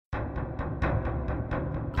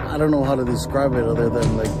I don't know how to describe it other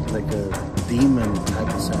than like a demon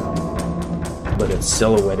type of sound. But it's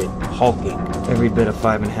silhouetted, hulking, every bit of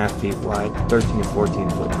 5.5 feet wide, 13 to 14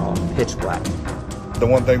 foot tall, pitch black. The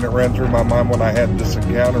one thing that ran through my mind when I had this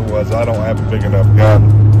encounter was I don't have a big enough gun.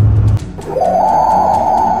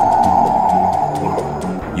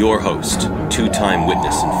 Your host, two-time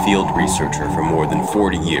witness and field researcher for more than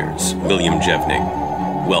 40 years, William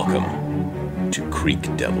Jevning. Welcome to Creek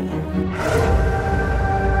Devil.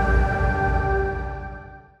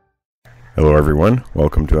 Hello everyone,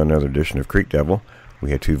 welcome to another edition of Creek Devil.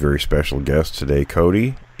 We have two very special guests today,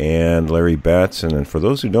 Cody and Larry Battson. And for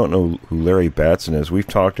those who don't know who Larry Battson is, we've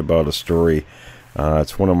talked about a story.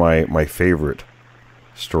 It's one of my favorite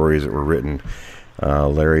stories that were written.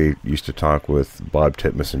 Larry used to talk with Bob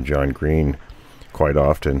Titmus and John Green quite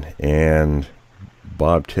often, and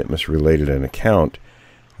Bob Titmus related an account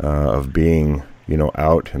of being,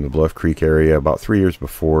 out in the Bluff Creek area about 3 years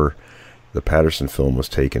before the Patterson film was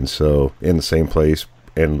taken, so in the same place,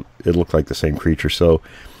 and it looked like the same creature. So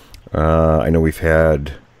I know we've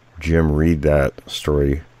had Jim read that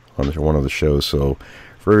story on one of the shows, so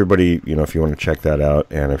for everybody, if you want to check that out,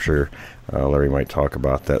 and I'm sure Larry might talk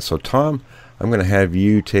about that. So Tom, I'm going to have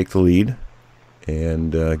you take the lead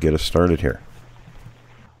and get us started here.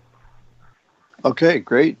 Okay,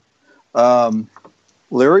 great.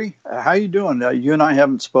 Larry, how you doing? You and I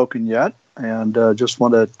haven't spoken yet, and just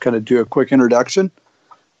want to kind of do a quick introduction.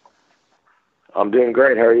 I'm doing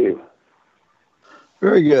great. How are you?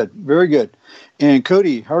 Very good, very good. And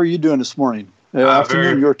Cody, how are you doing this morning?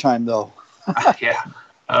 Afternoon, your time, though. Yeah,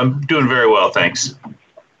 I'm doing very well, thanks.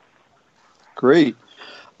 Great.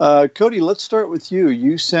 Cody, let's start with you.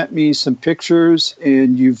 You sent me some pictures,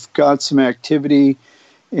 and you've got some activity,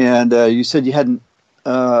 and you said you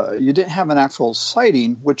didn't have an actual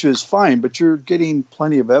sighting, which is fine, but you're getting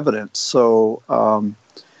plenty of evidence. So,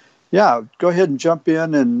 go ahead and jump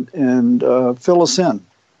in and fill us in.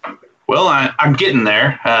 Well, I'm getting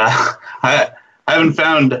there. I haven't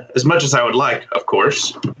found as much as I would like, of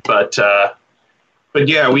course, but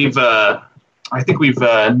yeah, I think we've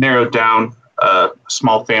narrowed down a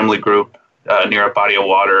small family group near a body of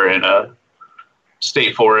water in a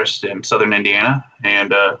state forest in southern Indiana,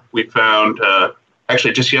 and we found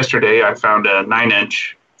actually just yesterday I found a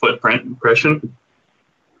 9-inch footprint impression.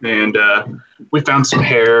 And we found some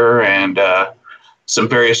hair and some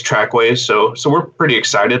various trackways. So we're pretty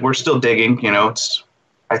excited. We're still digging.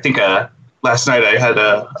 I think last night I had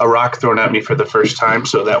a rock thrown at me for the first time,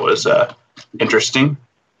 so that was interesting.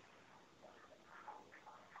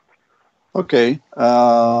 Okay,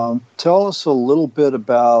 tell us a little bit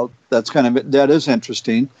about that is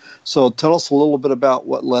interesting. So tell us a little bit about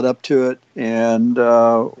what led up to it and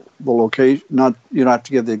the location. You don't have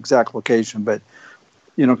to give the exact location, but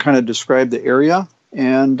kind of describe the area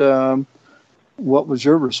and what was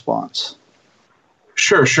your response?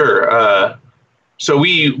 Sure. So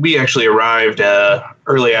we actually arrived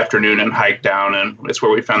early afternoon and hiked down, and it's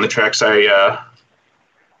where we found the tracks.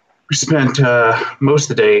 We spent most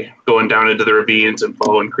of the day going down into the ravines and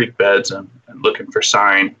following creek beds and looking for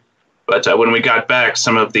sign. But when we got back,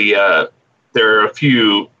 there are a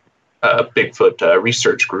few Bigfoot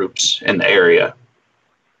research groups in the area,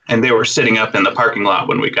 and they were sitting up in the parking lot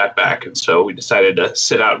when we got back. And so we decided to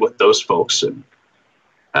sit out with those folks. And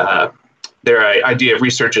their idea of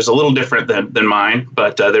research is a little different than mine,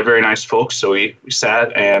 but they're very nice folks. So we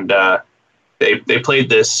sat, and they played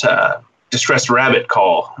this distressed rabbit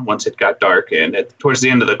call once it got dark. And towards the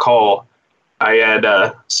end of the call, I had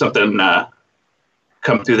something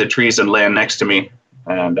come through the trees and land next to me.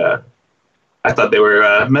 And I thought they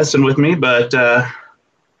were messing with me, but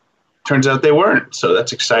turns out they weren't. So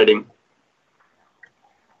that's exciting.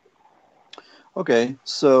 Okay,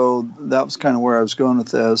 so that was kind of where I was going with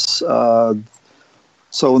this.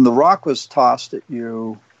 So when the rock was tossed at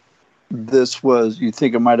you, you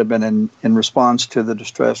think it might have been in response to the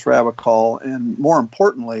distressed rabbit call, and more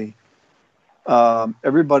importantly,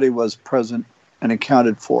 everybody was present and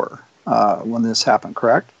accounted for when this happened,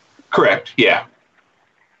 correct? Correct, yeah.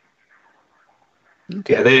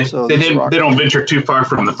 Okay. Yeah, they don't venture too far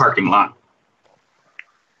from the parking lot.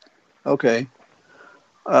 Okay.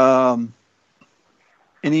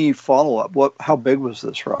 Any follow-up? How big was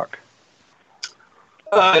this rock?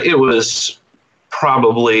 It was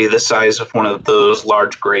probably the size of one of those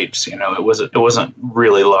large grapes. It wasn't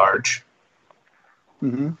really large.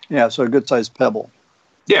 Mm-hmm. Yeah, so a good-sized pebble.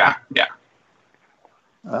 Yeah.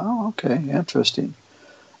 Oh, okay, interesting.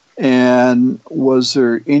 And was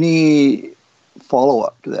there any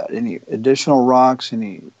follow-up to that? Any additional rocks?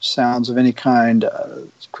 Any sounds of any kind?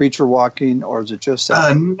 Creature walking, or is it just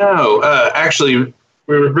that? No. Actually,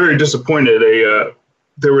 we were very disappointed.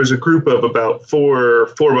 There was a group of about four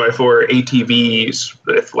by four ATVs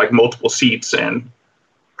with like multiple seats and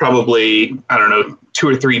probably, I don't know, 2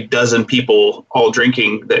 or 3 dozen people all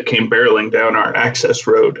drinking that came barreling down our access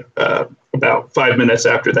road about 5 minutes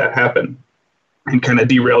after that happened, and kind of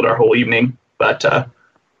derailed our whole evening. But, what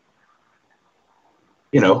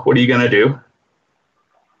are you going to do?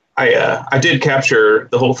 I did capture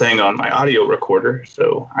the whole thing on my audio recorder,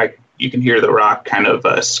 so you can hear the rock kind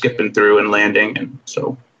of skipping through and landing. And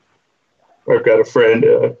so I've got a friend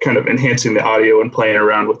kind of enhancing the audio and playing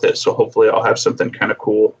around with it. So hopefully I'll have something kind of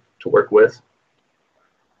cool to work with.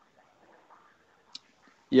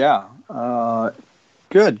 Yeah.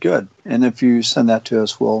 Good. And if you send that to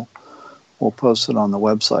us, we'll post it on the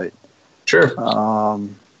website. Sure.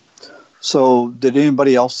 So did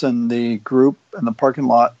anybody else in the group in the parking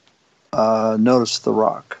lot notice the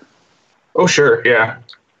rock? Oh, sure. Yeah.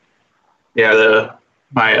 Yeah.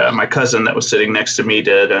 My cousin that was sitting next to me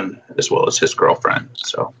did, and as well as his girlfriend.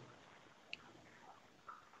 So,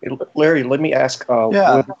 Larry, let me ask.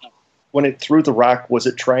 When it threw the rock, was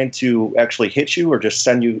it trying to actually hit you or just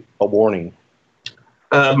send you a warning?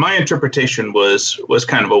 My interpretation was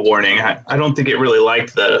kind of a warning. I don't think it really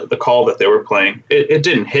liked the call that they were playing. It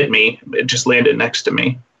didn't hit me. It just landed next to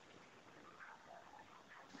me.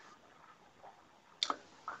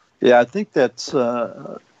 Yeah, I think that's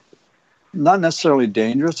not necessarily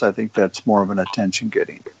dangerous. I think that's more of an attention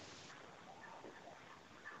getting.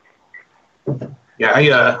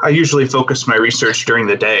 Yeah, I usually focus my research during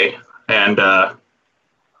the day, and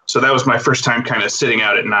so that was my first time kind of sitting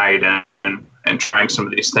out at night and trying some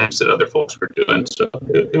of these things that other folks were doing. So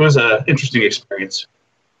it was an interesting experience.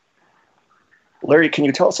 Larry, can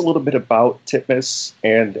you tell us a little bit about Titmus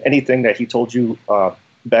and anything that he told you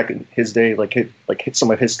back in his day, like hit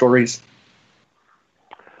some of his stories?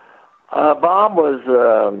 Bob was,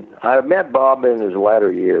 I met Bob in his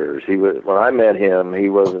latter years. When I met him, he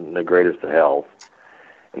wasn't in the greatest of health.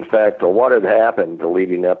 In fact, what had happened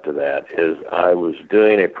leading up to that is I was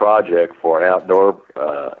doing a project for an outdoor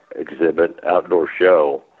outdoor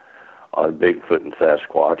show on Bigfoot and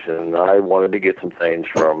Sasquatch, and I wanted to get some things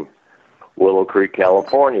from Willow Creek,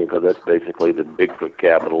 California, because that's basically the Bigfoot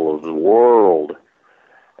capital of the world.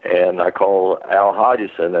 And I called Al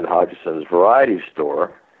Hodgson at Hodgson's Variety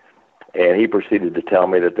Store, and he proceeded to tell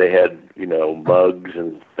me that they had, mugs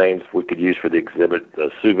and things we could use for the exhibit,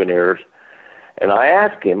 souvenirs. And I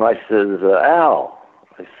asked him, I said, Al,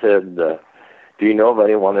 do you know of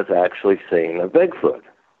anyone that's actually seen a Bigfoot?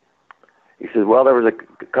 He said, well, there was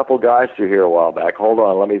a couple guys through here a while back. Hold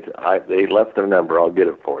on, they left their number. I'll get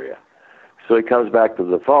it for you. So he comes back to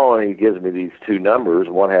the phone, and he gives me these 2 numbers.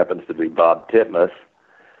 One happens to be Bob Titmus,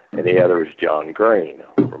 and the other is John Green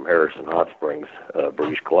from Harrison Hot Springs,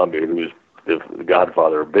 British Columbia, who's the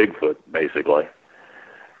godfather of Bigfoot, basically.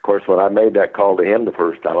 Of course, when I made that call to him the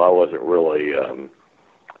first time, I wasn't really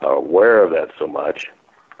aware of that so much.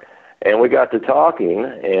 And we got to talking,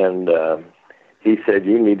 and he said,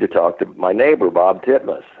 you need to talk to my neighbor, Bob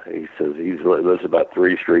Titmus. He says he lives about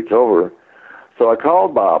 3 streets over. So I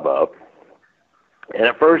called Bob up, and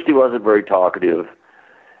at first he wasn't very talkative.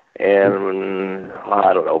 And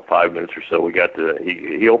I don't know, 5 minutes or so,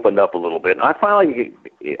 he opened up a little bit. And I finally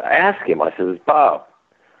asked him, I said, Bob,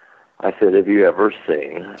 I said, have you ever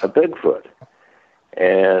seen a Bigfoot?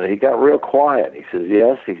 And he got real quiet. He says,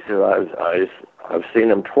 yes. He said, I've seen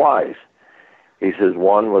them twice. He says,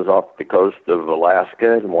 one was off the coast of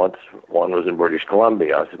Alaska and one was in British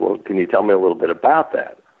Columbia. I said, well, can you tell me a little bit about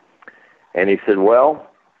that? And he said, well,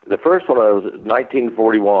 the first one was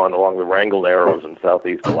 1941 along the Wrangell Narrows in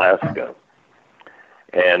southeast Alaska.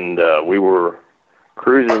 And we were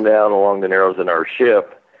cruising down along the Narrows in our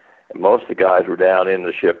ship, and most of the guys were down in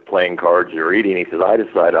the ship playing cards or eating. He said, I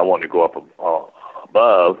decided I wanted to go up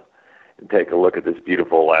above and take a look at this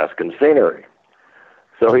beautiful Alaskan scenery.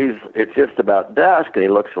 So it's just about dusk, and he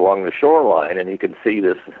looks along the shoreline, and he can see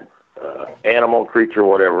this animal, creature,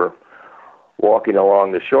 whatever, walking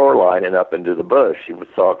along the shoreline and up into the bush. He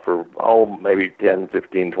saw it for, maybe 10,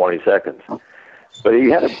 15, 20 seconds. But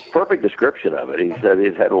he had a perfect description of it. He said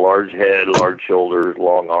it had a large head, large shoulders,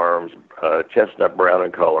 long arms, chestnut brown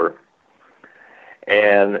in color.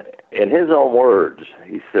 And in his own words,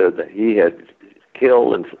 he said that he had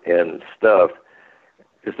killed and stuffed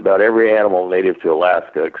just about every animal native to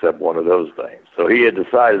Alaska except one of those things. So he had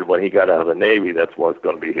decided when he got out of the Navy that's what's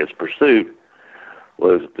going to be his pursuit,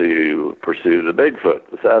 was to pursue the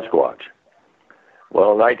Bigfoot, the Sasquatch.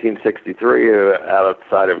 Well, in 1963,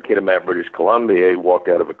 outside of Kitimat, British Columbia, he walked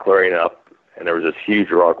out of a clearing up, and there was this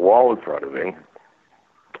huge rock wall in front of him,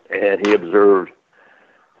 and he observed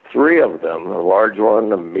three of them, a large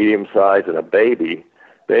one, a medium size, and a baby,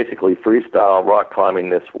 basically freestyle rock climbing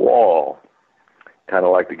this wall, kind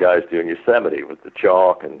of like the guys do in Yosemite with the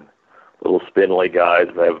chalk and little spindly guys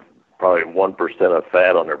that have probably 1% of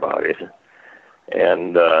fat on their bodies.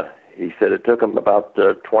 And he said it took them about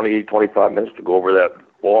 20, 25 minutes to go over that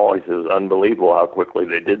wall. He says it was unbelievable how quickly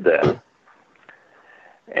they did that.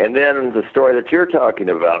 And then the story that you're talking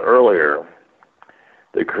about earlier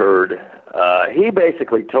that occurred, he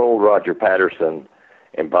basically told Roger Patterson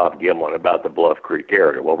and Bob Gimlin about the Bluff Creek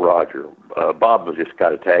area. Well, Bob was just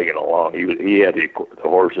kind of tagging along. He had the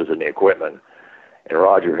horses and the equipment, and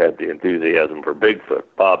Roger had the enthusiasm for Bigfoot.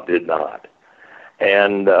 Bob did not.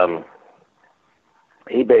 And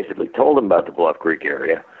he basically told him about the Bluff Creek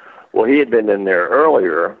area. Well, he had been in there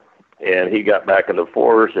earlier, and he got back in the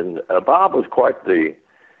forest, and Bob was quite the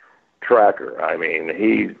tracker. I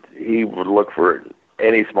mean, he would look for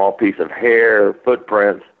any small piece of hair,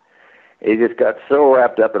 footprints. He just got so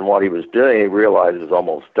wrapped up in what he was doing, he realized it was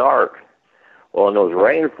almost dark. Well, in those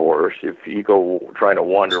rainforests, if you go trying to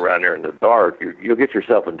wander around there in the dark, you'll get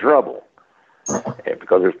yourself in trouble. And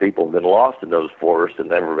because there's people who've been lost in those forests and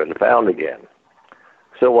never been found again.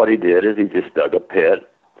 So what he did is he just dug a pit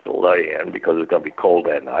to lay in because it was going to be cold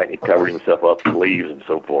that night. He covered himself up with leaves and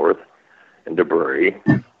so forth and debris.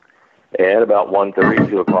 And about 1:30,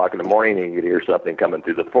 2 o'clock in the morning, he could hear something coming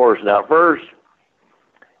through the forest. Now, at first,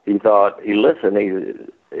 he thought, he listened,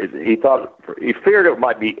 he thought, he feared it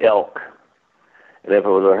might be elk. And if it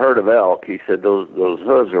was a herd of elk, he said those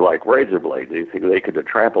hooves are like razor blades. They could have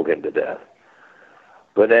trampled him to death.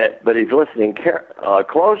 But he's listening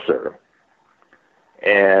closer,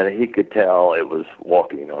 and he could tell it was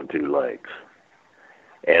walking on two legs.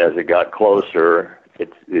 And as it got closer,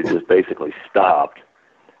 it just basically stopped,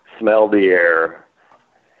 smelled the air,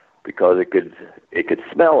 because it could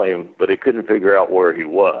smell him, but it couldn't figure out where he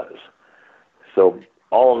was. So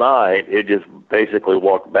all night, it just basically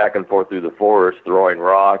walked back and forth through the forest, throwing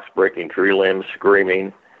rocks, breaking tree limbs,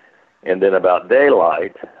 screaming. And then about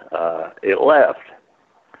daylight, it left.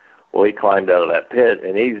 Well, he climbed out of that pit,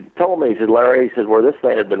 and he told me, he said, Larry, he said, where this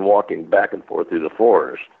thing had been walking back and forth through the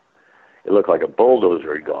forest, it looked like a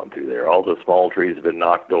bulldozer had gone through there. All the small trees had been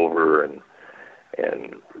knocked over, and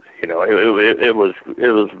you know, it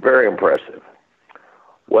was very impressive.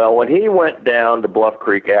 Well, when he went down to Bluff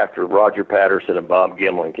Creek after Roger Patterson and Bob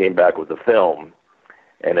Gimlin came back with the film,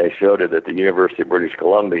 and they showed it at the University of British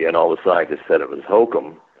Columbia, and all the scientists said it was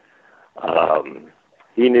hokum,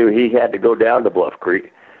 he knew he had to go down to Bluff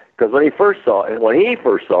Creek, because when he first saw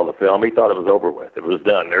the film, he thought it was over with. It was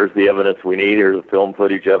done. There's the evidence we need. Here's the film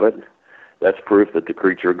footage of it. That's proof that the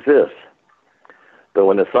creature exists. But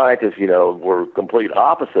when the scientists, you know, were complete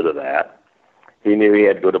opposite of that, he knew he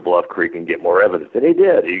had to go to Bluff Creek and get more evidence. And he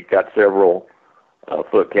did. He got several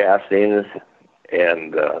foot castings.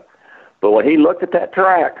 But when he looked at that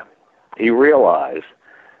track, he realized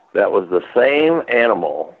that was the same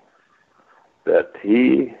animal that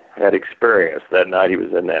he had experienced that night he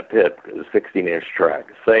was in that pit. It was a 16-inch track,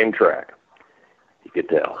 same track. He could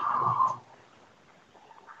tell.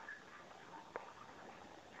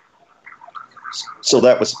 So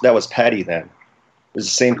that was Patty then. It was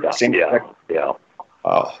the same. Yeah.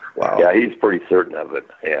 Oh, wow. Yeah, he's pretty certain of it.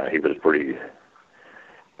 Yeah, he was pretty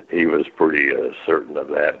certain of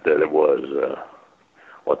that it was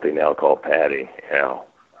what they now call Patty. Yeah.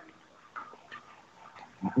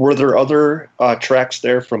 Were there other tracks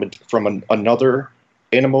there from another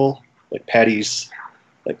animal, like Patty's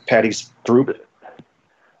group?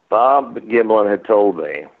 Bob Gimlin had told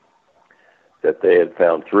me that they had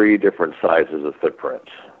found 3 different sizes of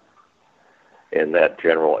footprints in that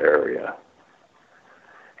general area.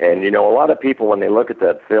 And, you know, a lot of people, when they look at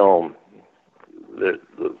that film,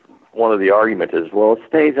 one of the arguments is, well, it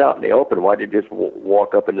stays out in the open. Why did you just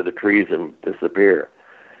walk up into the trees and disappear?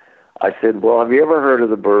 I said, well, have you ever heard of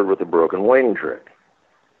the bird with the broken wing trick?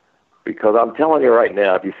 Because I'm telling you right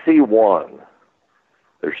now, if you see one,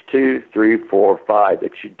 there's 2, 3, 4, 5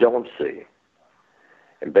 that you don't see.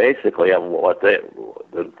 And basically, what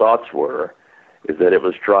the thoughts were is that it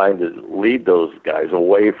was trying to lead those guys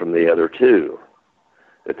away from the other 2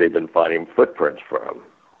 that they've been finding footprints from.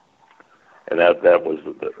 And that was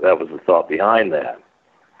the thought behind that.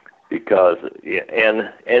 Because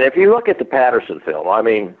and if you look at the Patterson film, I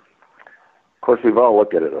mean, of course, we've all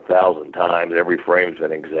looked at it 1,000 times. Every frame's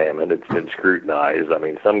been examined. It's been scrutinized. I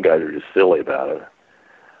mean, some guys are just silly about it.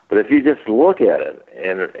 But if you just look at it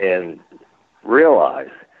and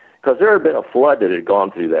realize, because there had been a flood that had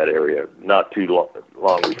gone through that area not too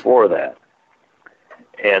long before that,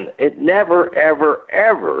 and it never, ever,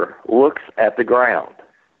 ever looks at the ground.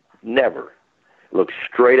 Never. look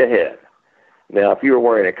straight ahead. Now, if you were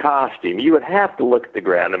wearing a costume, you would have to look at the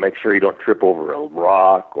ground to make sure you don't trip over a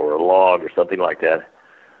rock or a log or something like that.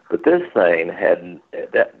 But this thing had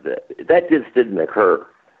that just didn't occur.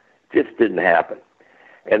 Just didn't happen.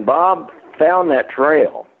 And Bob found that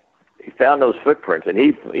trail. He found those footprints, and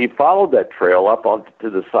he followed that trail up onto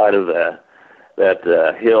the side of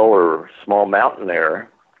that hill or small mountain there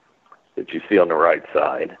that you see on the right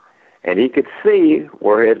side. And he could see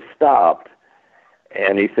where it had stopped.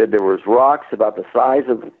 And he said there was rocks about the size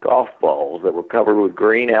of golf balls that were covered with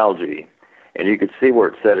green algae. And you could see where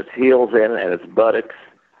it set its heels in and its buttocks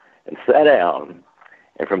and sat down.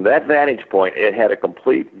 And from that vantage point, it had a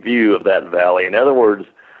complete view of that valley. In other words,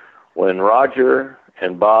 when Roger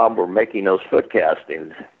and Bob were making those foot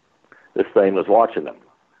castings, this thing was watching them.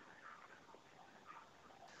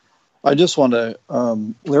 I just want to,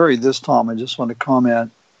 Larry, this time, I just want to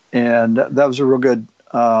comment, and that was a real good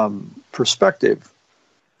perspective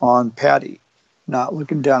on Patty, not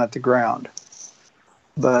looking down at the ground,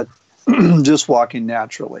 but just walking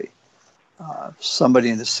naturally. Somebody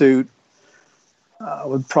in a suit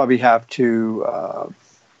would probably have to,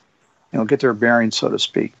 get their bearings, so to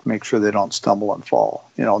speak, make sure they don't stumble and fall,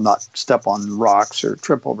 not step on rocks or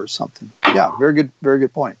trip over something. Yeah, very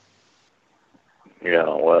good point. Yeah,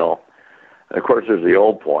 well, of course, there's the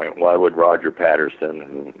old point. Why would Roger Patterson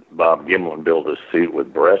and Bob Gimlin build a suit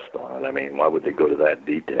with breast on it? I mean, why would they go to that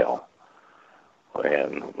detail?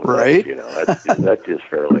 And right, that's just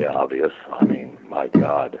fairly obvious. I mean, my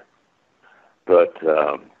God. But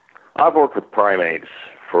I've worked with primates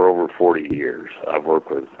for over 40 years. I've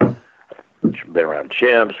been around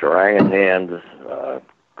chimps, orangutans,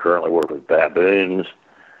 currently work with baboons.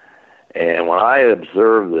 And when I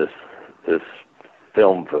observe this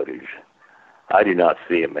film footage, I do not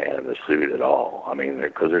see a man in the suit at all. I mean,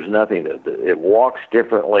 because there's nothing it walks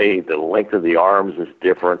differently. The length of the arms is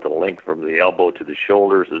different. The length from the elbow to the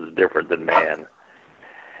shoulders is different than man.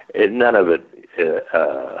 None of it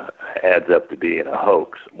adds up to being a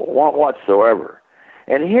hoax whatsoever.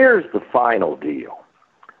 And here's the final deal.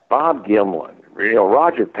 Bob Gimlin,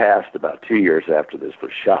 Roger passed about 2 years after this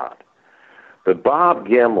was shot. But Bob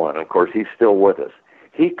Gimlin, of course, he's still with us.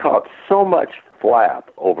 He caught so much flap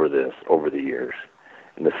over this over the years,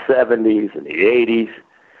 in the 70s and the 80s,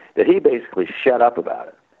 that he basically shut up about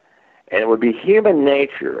it. And it would be human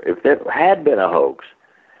nature, if it had been a hoax,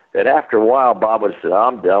 that after a while Bob would have said,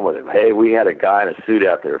 I'm done with it. Hey, we had a guy in a suit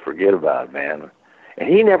out there, forget about it, man. And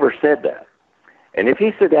he never said that. And if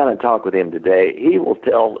you sit down and talk with him today, he will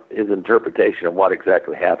tell his interpretation of what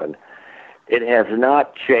exactly happened. It has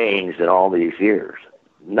not changed in all these years.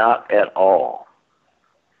 Not at all.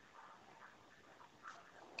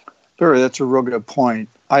 Sure, that's a real good point.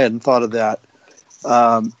 I hadn't thought of that.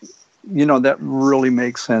 That really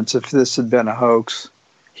makes sense. If this had been a hoax,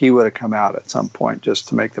 he would have come out at some point just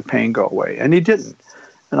to make the pain go away. And he didn't.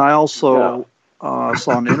 And I also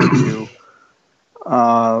saw an interview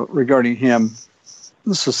regarding him.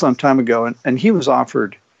 This was some time ago. And he was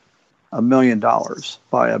offered $1 million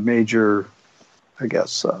by a major, I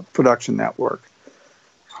guess, production network.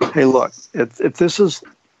 Hey, look, if this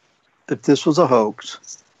was a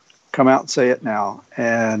hoax, come out and say it now,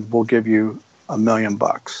 and we'll give you $1 million.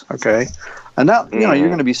 Okay, and now you're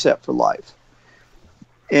going to be set for life.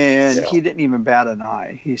 And he didn't even bat an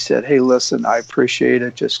eye. He said, "Hey, listen, I appreciate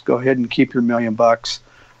it. Just go ahead and keep your $1 million."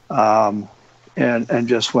 And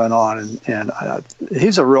just went on. And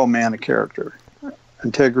he's a real man of character,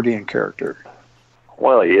 integrity, and character.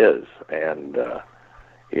 Well, he is, and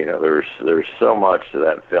there's so much to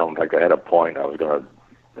that film. In fact, I had a point I was going to.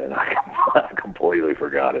 And I completely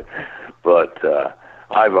forgot it. But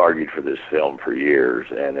I've argued for this film for years,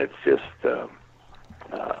 and it's just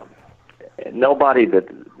nobody that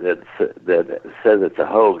says it's a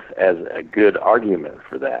hoax has a good argument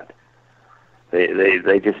for that.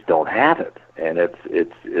 They just don't have it, and it's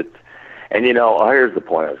and here's the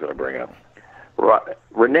point I was going to bring up.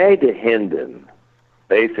 Renee DeHinden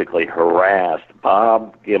basically harassed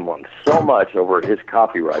Bob Gimlin so much over his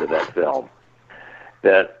copyright of that film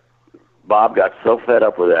that Bob got so fed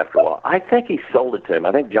up with it after a while. I think he sold it to him.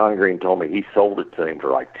 I think John Green told me he sold it to him for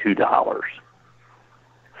like $2,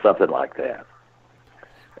 something like that.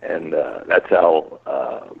 And that's how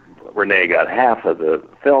Renee got half of the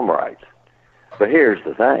film rights. But here's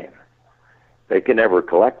the thing. They can never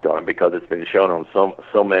collect on it because it's been shown on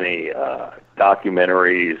so many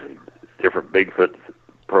documentaries and different Bigfoot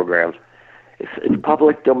programs. It's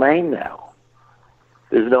public domain now.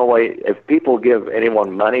 There's no way, if people give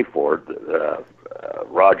anyone money for it,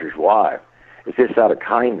 Roger's wife, it's just out of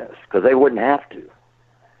kindness, because they wouldn't have to.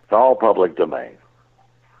 It's all public domain.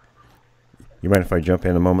 You mind if I jump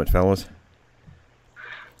in a moment, fellas?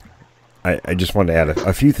 I just wanted to add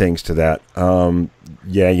a few things to that.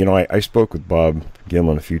 Yeah, you know, I spoke with Bob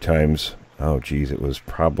Gimlin a few times. Oh, geez, it was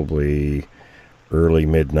probably early,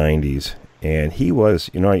 mid-90s. And he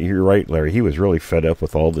was, you know, you're right, Larry, he was really fed up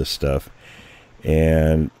with all this stuff.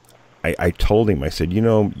 And I told him, I said, you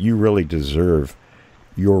know, you really deserve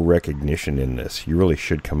your recognition in this. You really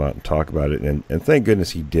should come out and talk about it. And thank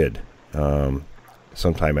goodness he did.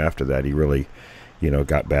 Sometime after that, he really, you know,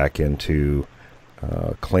 got back into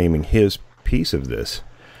claiming his piece of this.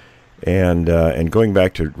 And going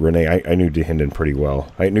back to Renee, I knew DeHinden pretty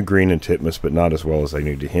well. I knew Green and Titmus, but not as well as I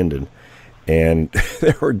knew DeHinden. And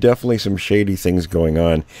there were definitely some shady things going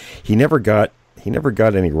on. He never got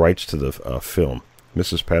any rights to the film.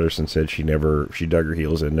 Mrs. Patterson said she dug her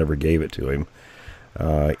heels and never gave it to him.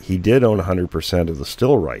 He did own 100% of the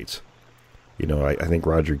still rights. You know, I think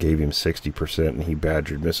Roger gave him 60%, and he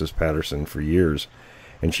badgered Mrs. Patterson for years,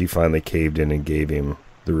 and she finally caved in and gave him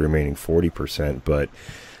the remaining 40%. But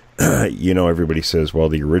you know, everybody says, well,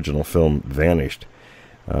 the original film vanished.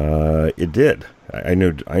 It did. I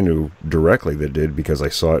knew directly that it did because I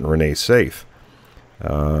saw it in Renee's safe.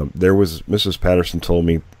 There was, Mrs. Patterson told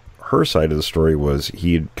me her side of the story was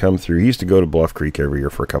he used to go to Bluff Creek every year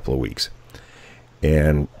for a couple of weeks.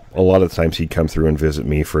 And a lot of times he'd come through and visit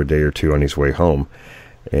me for a day or two on his way home.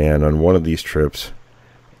 And on one of these trips,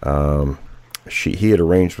 he had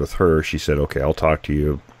arranged with her. She said, okay, I'll talk to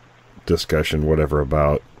you, discussion, whatever,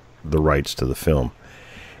 about the rights to the film.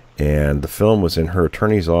 And the film was in her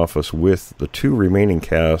attorney's office with the two remaining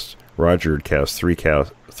casts. Roger had cast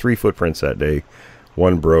three footprints that day.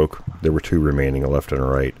 One broke. There were two remaining, a left and a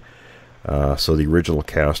right. So the original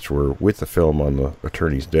cast were with the film on the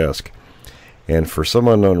attorney's desk. And for some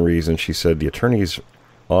unknown reason, she said the attorney's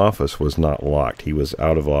office was not locked. He was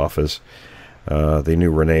out of office. They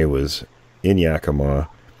knew Renee was in Yakima.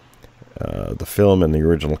 The film and the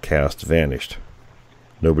original cast vanished.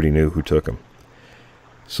 Nobody knew who took them.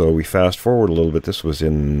 So we fast forward a little bit. This was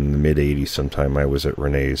in the mid-'80s sometime. I was at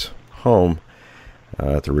Renee's home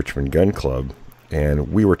at the Richmond Gun Club,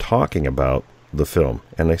 and we were talking about the film.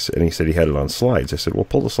 And he said he had it on slides. I said, well,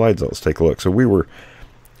 pull the slides out. Let's take a look. So we were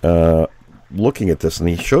looking at this, and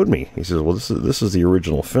he showed me. He says, well, this is the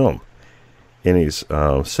original film in his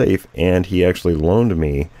safe, and he actually loaned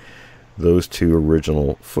me those two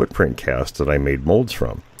original footprint casts that I made molds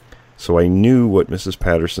from. So I knew what Mrs.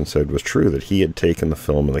 Patterson said was true, that he had taken the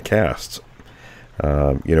film and the casts.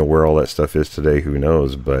 You know, where all that stuff is today, who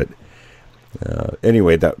knows? But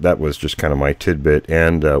anyway, that was just kind of my tidbit.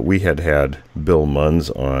 And we had Bill Munns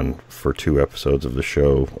on for 2 episodes of the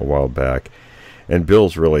show a while back. And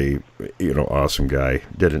Bill's really, you know, awesome guy.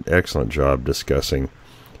 Did an excellent job discussing,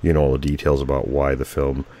 you know, all the details about why the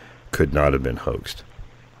film could not have been hoaxed.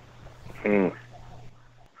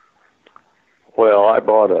 Well, I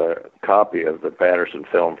bought a copy of the Patterson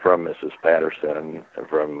film from Mrs. Patterson.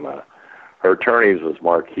 From her attorneys was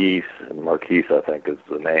Marquise, and Marquise, I think, is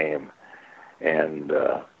the name. And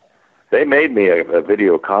they made me a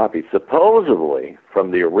video copy, supposedly from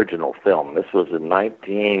the original film. This was in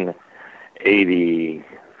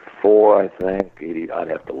 1984, I think. I'd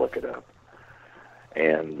have to look it up.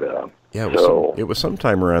 And yeah, it was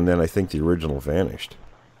sometime around then. I think the original vanished.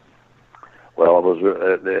 Well,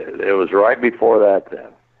 it was right before that then.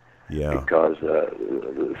 Yeah. Because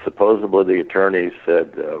supposedly the attorneys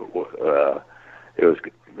said it was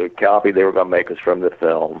the copy they were going to make us from the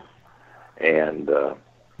film, and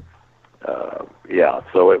yeah,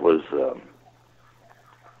 so it was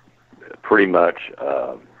pretty much,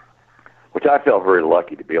 which I felt very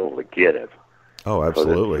lucky to be able to get it. Oh,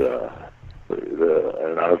 absolutely.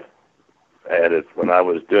 And I've had it when I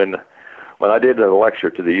did a lecture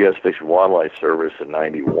to the U.S. Fish and Wildlife Service in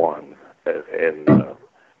 '91 in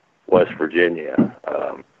West Virginia.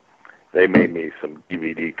 They made me some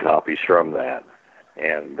DVD copies from that,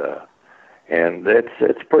 and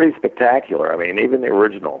it's pretty spectacular. I mean, even the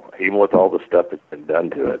original, even with all the stuff that's been done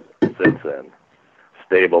to it since then,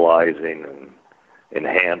 stabilizing and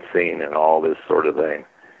enhancing and all this sort of thing,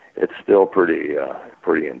 it's still pretty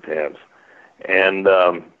intense. And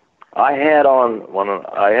I had when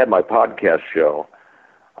I had my podcast show,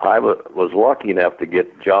 I was lucky enough to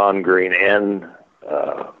get John Green and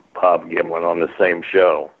Bob Gimlin on the same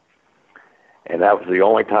show, and that was the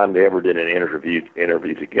only time they ever did an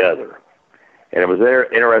interview together. And it was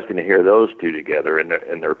interesting to hear those two together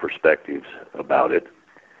in their perspectives about it.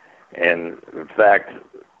 And in fact,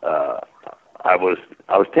 I was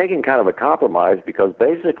taking kind of a compromise because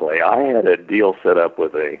basically I had a deal set up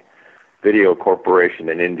with a video corporation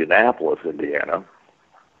in Indianapolis, Indiana.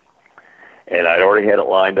 And I'd already had it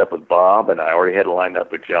lined up with Bob, and I already had it lined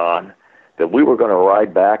up with John, that we were going to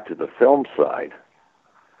ride back to the film site.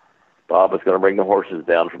 Bob was going to bring the horses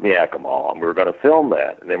down from Yakima, and we were going to film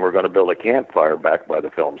that. And then we were going to build a campfire back by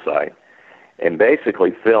the film site and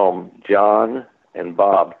basically film John and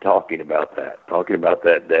Bob talking about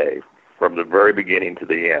that day from the very beginning to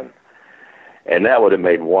the end. And that would have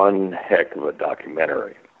made one heck of a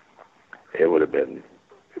documentary. It would have been,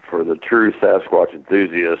 for the true Sasquatch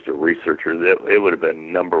enthusiast or researcher, it would have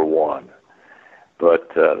been number one.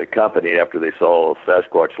 But the company, after they saw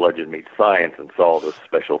Sasquatch Legend Meets Science and saw the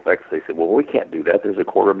special effects, they said, well, we can't do that. There's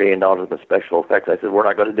 $250,000 in special effects. I said, we're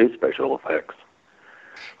not going to do special effects.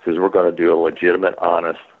 Because we're going to do a legitimate,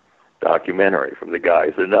 honest documentary from the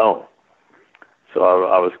guys that know. So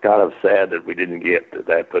I was kind of sad that we didn't get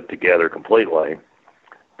that put together completely.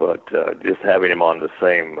 But just having him on the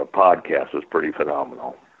same podcast was pretty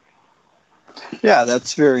phenomenal. Yeah,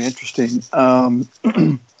 that's very interesting.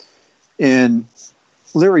 And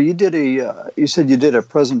Larry, you said you did a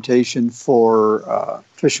presentation for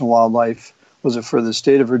Fish and Wildlife. Was it for the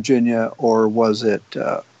state of Virginia or was it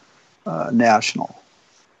national?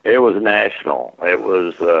 It was national. It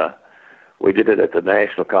was. We did it at the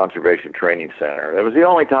National Conservation Training Center. It was the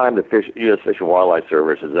only time the U.S. Fish and Wildlife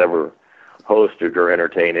Service has ever hosted or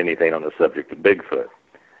entertained anything on the subject of Bigfoot.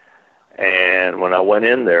 And when I went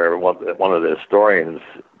in there, one of the historians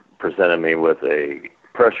presented me with a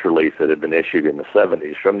press release that had been issued in the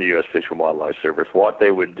 70s from the U.S. Fish and Wildlife Service, what they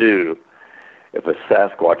would do if a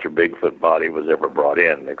Sasquatch or Bigfoot body was ever brought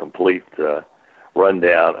in, the complete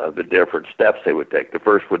rundown of the different steps they would take. The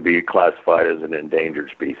first would be classified as an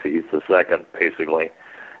endangered species. The second, basically,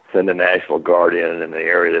 send the National Guard in the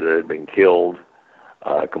area that it had been killed,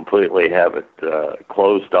 completely have it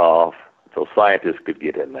closed off so scientists could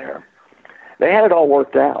get in there. They had it all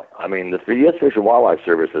worked out. I mean, the U.S. Fish and Wildlife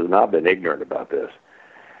Service has not been ignorant about this.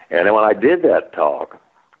 And then when I did that talk,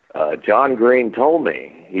 John Green told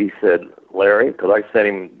me, he said, Larry, because I sent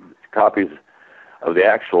him copies of the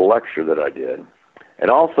actual lecture that I did, and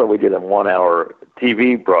also we did a 1-hour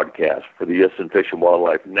TV broadcast for the U.S. Fish and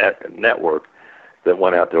Wildlife Network that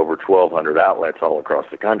went out to over 1,200 outlets all across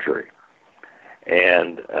the country.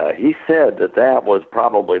 And he said that was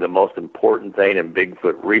probably the most important thing in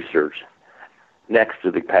Bigfoot research next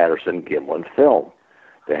to the Patterson-Gimlin film,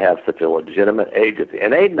 to have such a legitimate agency.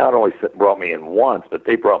 And they not only brought me in once, but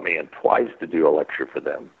they brought me in twice to do a lecture for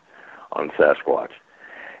them on Sasquatch.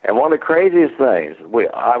 And one of the craziest things, when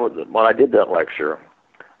I did that lecture,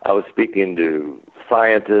 I was speaking to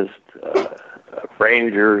scientists,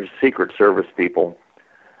 rangers, Secret Service people,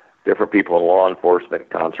 different people in law enforcement,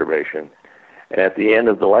 conservation. And at the end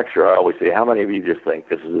of the lecture, I always say, how many of you just think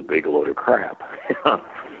this is a big load of crap?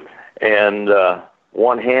 And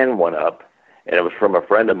one hand went up, and it was from a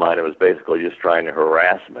friend of mine who was basically just trying to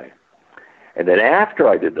harass me. And then after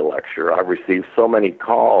I did the lecture, I received so many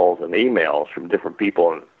calls and emails from different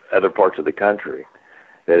people in other parts of the country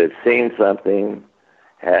that had seen something,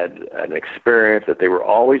 had an experience that they were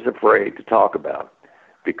always afraid to talk about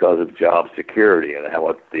because of job security and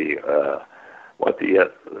what the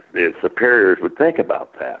superiors would think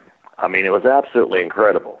about that. I mean, it was absolutely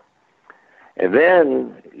incredible. And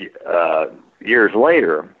then years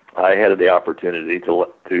later, I had the opportunity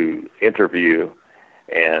to interview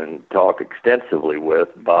and talk extensively with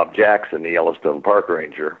Bob Jackson, the Yellowstone Park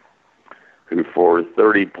Ranger, who for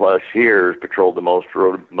 30-plus years patrolled the most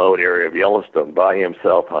remote area of Yellowstone by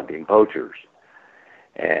himself hunting poachers.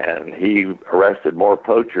 And he arrested more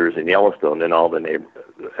poachers in Yellowstone than all the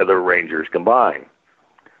other rangers combined.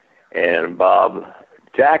 And Bob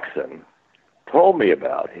Jackson told me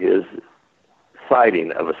about his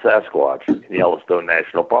sighting of a Sasquatch in Yellowstone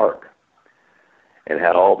National Park, and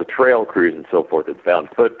how all the trail crews and so forth had found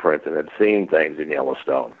footprints and had seen things in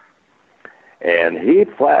Yellowstone. And he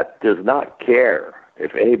flat does not care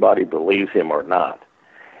if anybody believes him or not.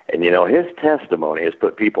 And, his testimony has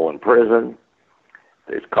put people in prison.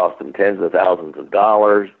 It's cost them tens of thousands of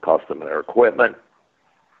dollars, cost them their equipment.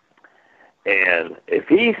 And if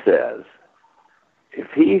he says,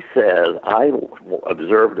 I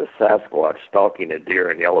observed a Sasquatch stalking a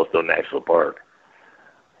deer in Yellowstone National Park,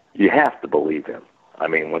 you have to believe him. I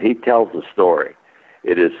mean, when he tells the story,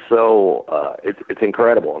 it is so, it's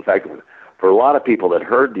incredible. In fact, for a lot of people that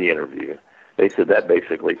heard the interview, they said that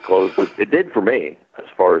basically closed it. It did for me, as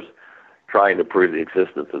far as trying to prove the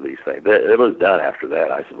existence of these things. It was done after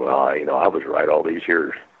that. I said, well, I was right all these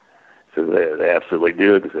years. So they absolutely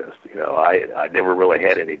do exist. I never really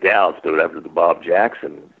had any doubts, but after the Bob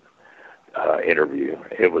Jackson interview,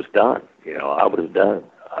 it was done. I was done.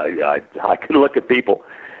 I could look at people.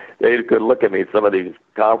 They could look at me, some of these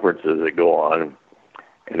conferences that go on,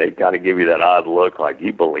 and they kind of give you that odd look, like,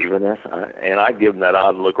 you believe in this? And I give them that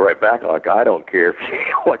odd look right back, like, I don't care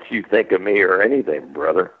what you think of me or anything,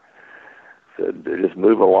 brother. So just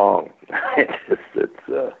move along. It's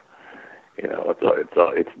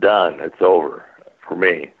done. It's over for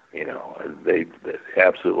me. They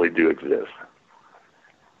absolutely do exist.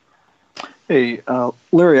 Hey,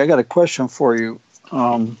 Larry, I got a question for you.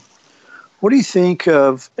 What do you think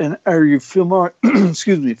of, and are you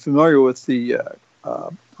familiar with the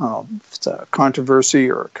if it's a controversy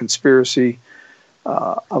or a conspiracy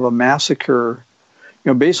of a massacre,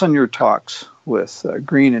 based on your talks with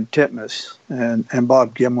Green and Titmus and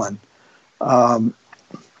Bob Gimlin?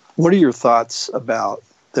 What are your thoughts about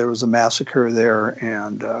there was a massacre there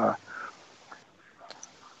and of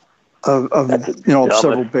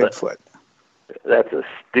several Bigfoot? That's the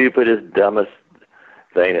stupidest, dumbest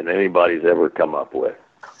thing that anybody's ever come up with.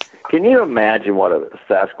 Can you imagine what a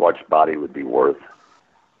Sasquatch body would be worth?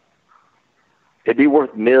 It'd be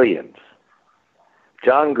worth millions.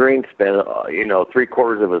 John Green spent,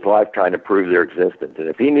 3/4 of his life trying to prove their existence. And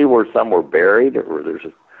if he knew where some were buried or there's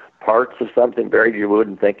parts of something buried, you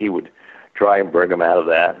wouldn't think he would try and bring them out of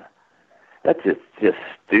that. That's just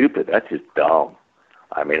stupid. That's just dumb.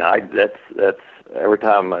 I mean, that's every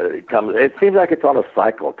time it comes, it seems like it's on a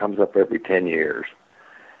cycle. It comes up every 10 years.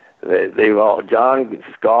 John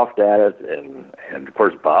scoffed at it, and of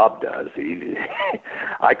course Bob does.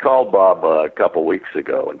 I called Bob a couple weeks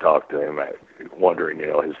ago and talked to him, wondering,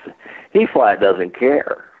 he flat doesn't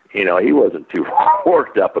care. He wasn't too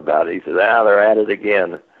worked up about it. He said, they're at it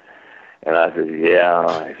again. And I said, yeah.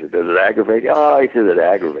 I said, does it aggravate you? Oh, he said, it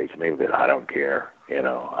aggravates me, but I don't care.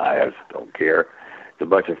 I just don't care. It's a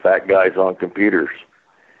bunch of fat guys on computers,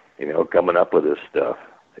 coming up with this stuff.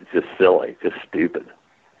 It's just silly, just stupid.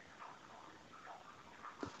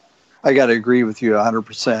 I got to agree with you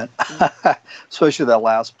 100%, especially that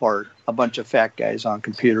last part. A bunch of fat guys on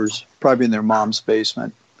computers, probably in their mom's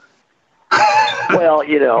basement. Well,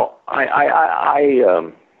 I've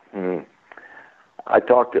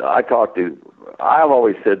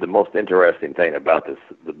always said the most interesting thing about the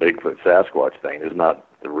Bigfoot Sasquatch thing is not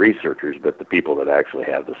the researchers, but the people that actually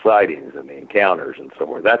have the sightings and the encounters and so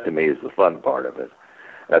forth. That to me is the fun part of it.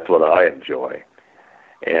 That's what I enjoy.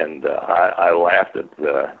 And I laughed at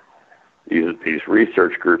these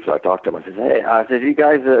research groups. I talked to them. I said, you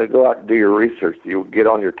guys go out and do your research. Do you get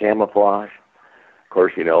on your camouflage? Of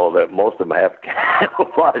course, that most of them have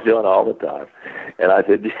camouflage on all the time. And I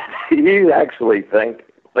said, do you actually think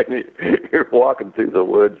when you're walking through the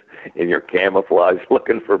woods in your camouflage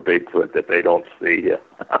looking for Bigfoot that they don't see you?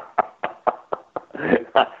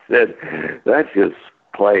 I said, that's just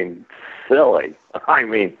plain silly. I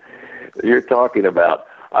mean, you're talking about,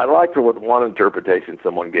 I liked what one interpretation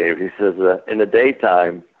someone gave. He says in the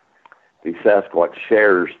daytime, the Sasquatch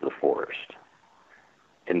shares the forest.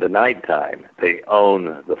 In the nighttime, they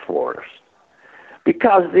own the forest.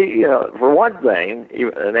 Because, for one thing,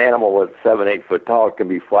 an animal that's 7-8 foot tall can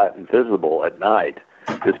be flat and visible at night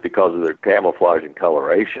just because of their camouflage and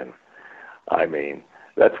coloration. I mean,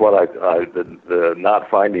 that's what the Not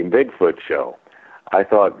Finding Bigfoot show. I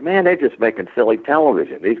thought, man, they're just making silly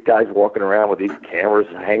television. These guys walking around with these cameras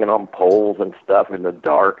hanging on poles and stuff in the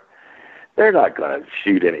dark. They're not going to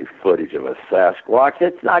shoot any footage of a Sasquatch.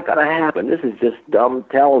 It's not going to happen. This is just dumb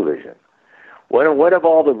television. What have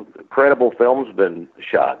all the credible films been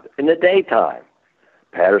shot? In the daytime.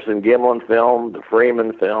 Patterson-Gimlin film, the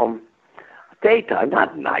Freeman film. Daytime,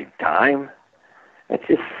 not nighttime. That's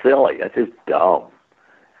just silly. That's just dumb.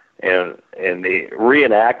 And the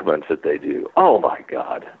reenactments that they do, oh my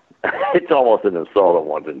God, it's almost an insult on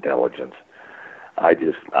one's intelligence. I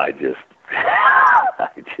just can't.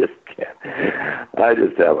 I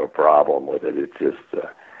just have a problem with it. It's just,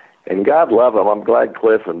 and God love them. I'm glad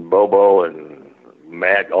Cliff and Bobo and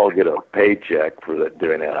Matt all get a paycheck for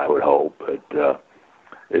doing that, I would hope. But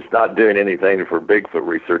it's not doing anything for Bigfoot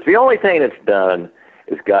research. The only thing it's done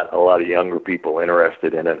is got a lot of younger people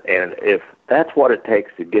interested in it. And if that's what it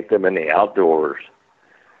takes to get them in the outdoors,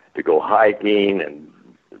 to go hiking and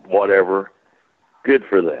whatever, good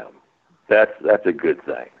for them. That's a good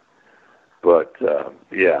thing. But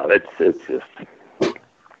yeah, it's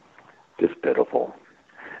just pitiful.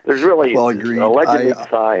 There's really allegedly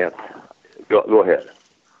science. Go ahead.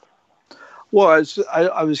 Well,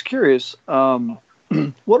 I was curious.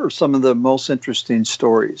 What are some of the most interesting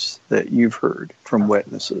stories that you've heard from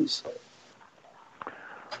witnesses?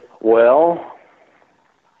 Well,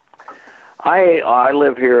 I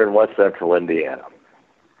live here in West Central Indiana,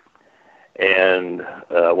 and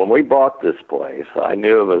when we bought this place, I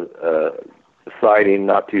knew of a sighting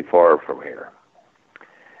not too far from here.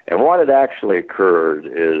 And what had actually occurred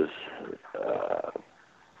is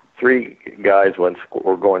 3 guys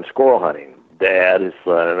were going squirrel hunting, Dad, his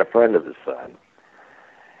son, and a friend of his son.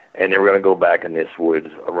 And they were going to go back in this woods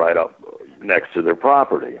right up next to their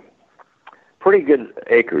property. Pretty good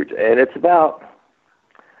acreage. And it's about,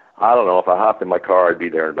 I don't know, if I hopped in my car, I'd be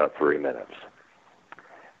there in about 3 minutes.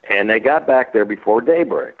 And they got back there before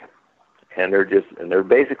daybreak. And they're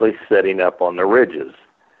basically setting up on the ridges.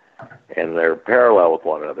 And they're parallel with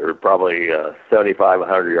one another. They're probably 75,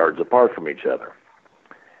 100 yards apart from each other.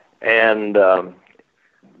 And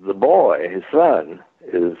the boy, his son,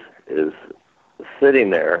 is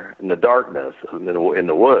sitting there in the darkness in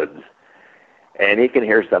the woods, and he can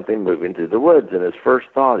hear something moving through the woods. And his first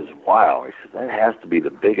thought is, wow, he says, that has to be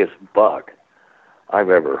the biggest buck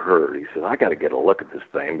I've ever heard. He said, I got to get a look at this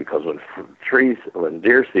thing, because when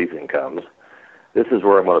deer season comes, this is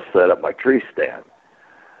where I'm going to set up my tree stand.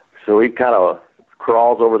 So he kind of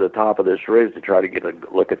crawls over the top of this ridge to try to get a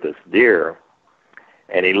look at this deer,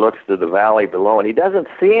 and he looks to the valley below, and he doesn't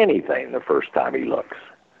see anything the first time he looks.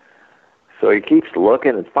 So he keeps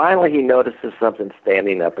looking, and finally he notices something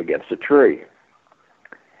standing up against a tree.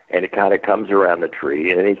 And it kind of comes around the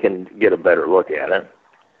tree, and he can get a better look at it.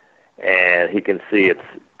 And he can see it's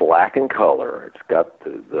black in color. It's got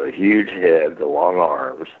the huge head, the long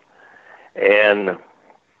arms. And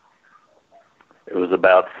it was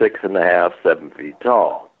about 6.5, 7 feet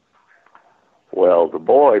tall. Well, the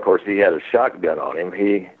boy, of course, he had a shotgun on him.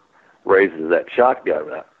 He raises that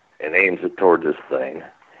shotgun up and aims it towards this thing.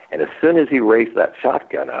 And as soon as he raised that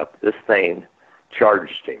shotgun up, this thing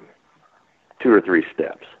charged him 2 or 3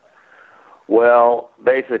 steps. Well,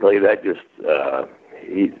 basically, that just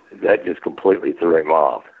completely threw him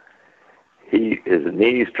off. His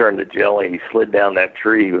knees turned to jelly. He slid down that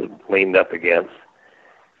tree he was leaned up against.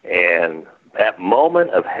 And that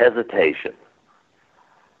moment of hesitation,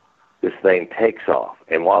 this thing takes off.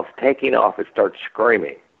 And while it's taking off, it starts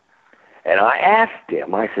screaming. And I asked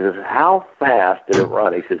him, I said, how fast did it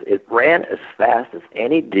run? He says, it ran as fast as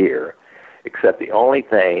any deer, except the only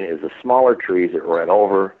thing is the smaller trees it ran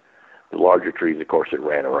over, the larger trees, of course, it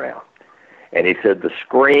ran around. And he said the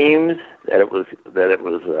screams that it was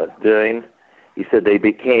doing, he said they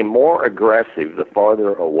became more aggressive the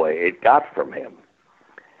farther away it got from him.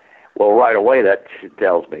 Well, right away, that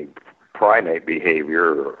tells me primate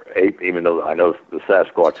behavior, or ape, even though I know the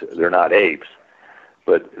Sasquatch, they're not apes.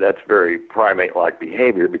 But that's very primate-like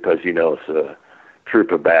behavior, because, it's a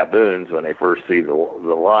troop of baboons. When they first see the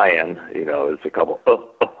lion, it's a couple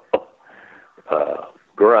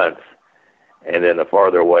grunts. And then the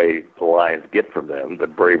farther away the lions get from them, the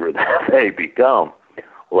braver they become.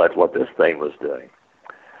 Well, that's what this thing was doing.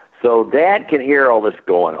 So Dad can hear all this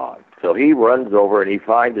going on. So he runs over and he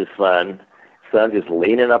finds his son. Son's just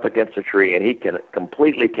leaning up against a tree, and he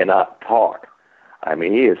completely cannot talk. I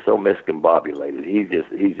mean, he is so miscombobulated. He's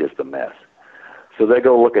just a mess. So they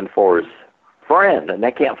go looking for his friend, and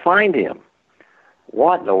they can't find him.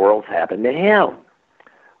 What in the world's happened to him?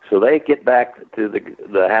 So they get back to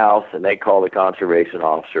the house, and they call the conservation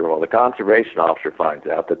officer. Well, the conservation officer finds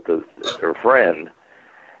out that their friend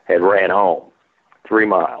had ran home 3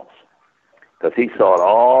 miles, because he saw it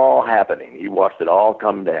all happening. He watched it all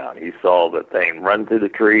come down. He saw the thing run through the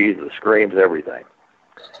trees, the screams, everything.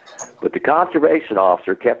 But the conservation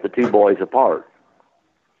officer kept the 2 boys apart.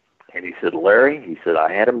 And he said, Larry, he said,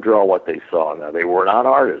 I had them draw what they saw. Now, they were not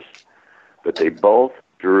artists, but they both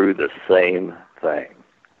drew the same thing.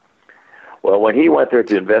 Well, when he went there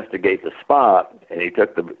to investigate the spot, and he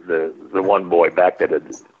took the one boy back that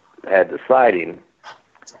had the sighting,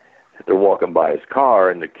 they're walking by his car,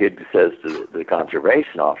 and the kid says to the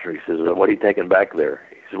conservation officer, he says, what are you taking back there?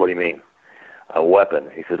 He says, what do you mean? A weapon.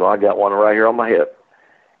 He says, well, I got one right here on my hip.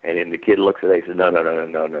 And then the kid looks at it, he says, no.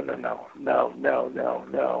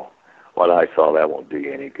 What I saw, that won't do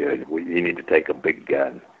you any good. You need to take a big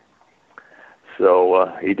gun.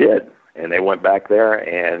 So he did. And they went back there,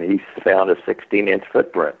 and he found a 16-inch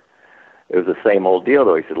footprint. It was the same old deal,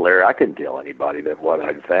 though. He said, Larry, I couldn't tell anybody that what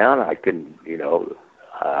I'd found. I couldn't,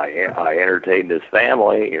 I entertained this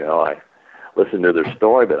family. I listened to their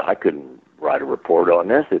story, but I couldn't write a report on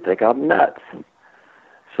this. They'd think I'm nuts.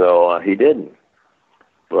 So he didn't.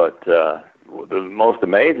 But the most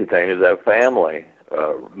amazing thing is that family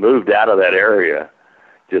moved out of that area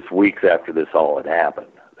just weeks after this all had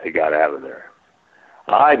happened. They got out of there.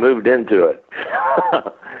 I moved into it.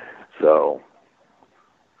 So.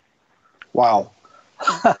 Wow.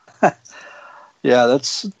 Yeah,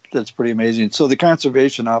 that's pretty amazing. So the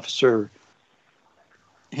conservation officer,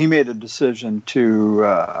 he made a decision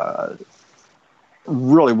to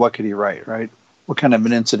really, what could he write, right? What kind of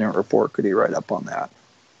an incident report could he write up on that?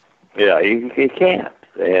 Yeah, he can't.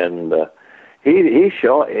 And in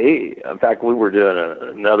fact, we were doing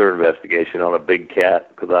another investigation on a big cat,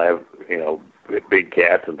 because I have, big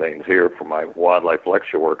cats and things here for my wildlife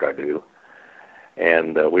lecture work I do.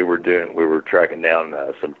 And we were tracking down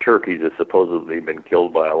some turkeys that supposedly had been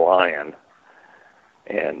killed by a lion.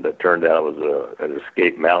 And it turned out it was an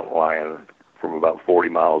escaped mountain lion from about 40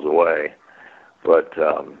 miles away. But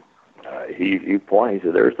he pointed, he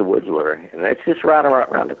said, "There's the woods, Larry." And that's just right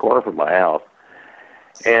around the corner from my house.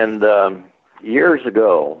 And years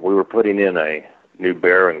ago, we were putting in a new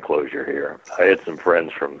bear enclosure here. I had some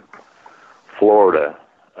friends from Florida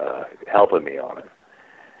helping me on it.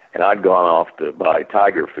 And I'd gone off to buy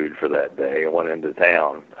tiger food for that day and went into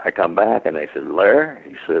town. I come back and they said, "Larry,"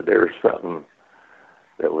 he said, "there's something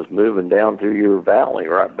that was moving down through your valley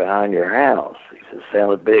right behind your house." He said,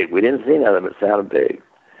 "Sounded big." We didn't see nothing, but it sounded big.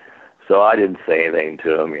 So I didn't say anything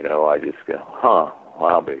to him, I just go,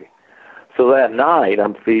 "I'll be." So that night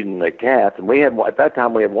I'm feeding the cats, and at that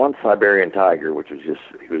time we had one Siberian tiger, which was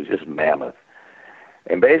just mammoth.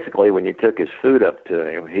 And basically, when you took his food up to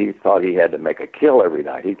him, he thought he had to make a kill every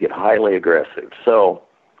night. He'd get highly aggressive. So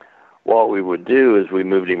what we would do is we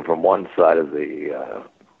moved him from one side of the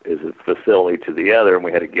facility to the other, and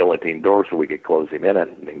we had a guillotine door so we could close him in it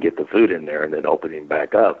and get the food in there and then open him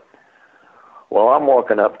back up. Well, I'm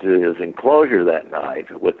walking up to his enclosure that night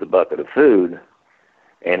with the bucket of food,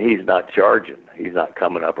 and he's not charging. He's not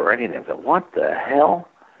coming up or anything. I said, "What the hell?"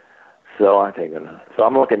 So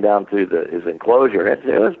I'm looking down through his enclosure, and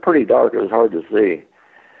it was pretty dark. It was hard to see.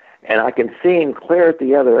 And I can see him clear at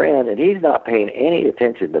the other end, and he's not paying any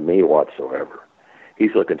attention to me whatsoever.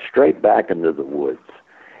 He's looking straight back into the woods.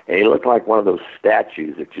 And he looked like one of those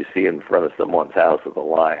statues that you see in front of someone's house of a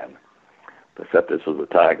lion, except this was a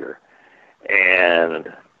tiger.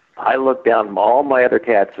 And I looked down, all my other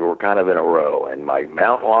cats were kind of in a row, and my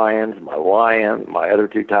mountain lions, my lion, my other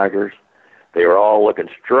two tigers, they were all looking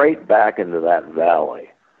straight back into that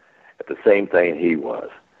valley at the same thing he was.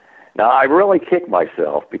 Now, I really kicked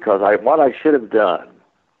myself because what I should have done,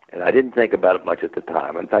 and I didn't think about it much at the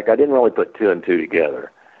time. In fact, I didn't really put two and two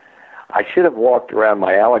together. I should have walked around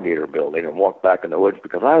my alligator building and walked back in the woods,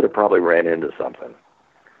 because I would have probably ran into something.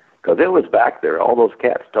 Because it was back there. All those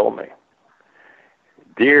cats told me.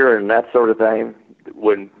 Deer and that sort of thing,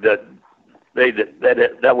 that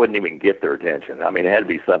wouldn't even get their attention. I mean, it had to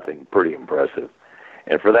be something pretty impressive.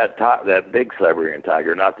 And for that big Siberian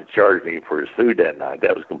tiger not to charge me for his food that night,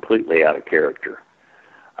 that was completely out of character.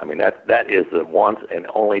 I mean, that is the once and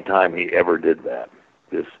only time he ever did that.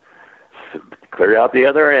 Just clear out the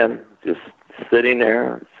other end, just sitting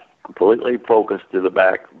there, completely focused to the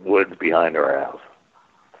backwoods behind our house.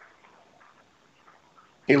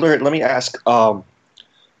 Hey, Larry, let me ask,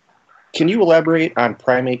 can you elaborate on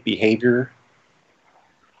primate behavior?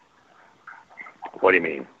 What do you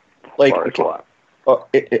mean? Like, what?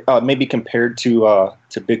 Maybe compared to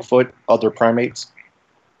Bigfoot, other primates?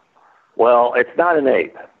 Well, it's not an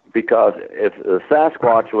ape, because if the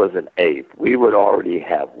Sasquatch was an ape, we would already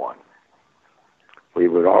have one. We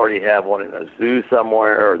would already have one in a zoo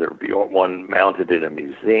somewhere, or there would be one mounted in a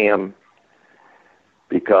museum.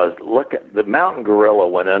 Because look, the mountain gorilla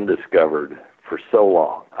went undiscovered for so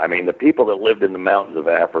long. I mean, the people that lived in the mountains of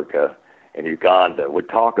Africa and Uganda would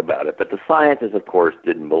talk about it, but the scientists, of course,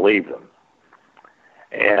 didn't believe them.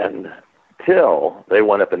 And till they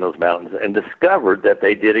went up in those mountains and discovered that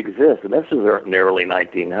they did exist. And this was in the early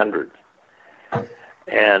 1900s.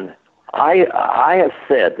 And I have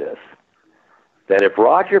said this, that if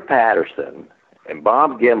Roger Patterson and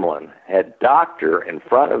Bob Gimlin had doctor in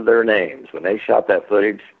front of their names when they shot that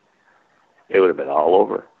footage, it would have been all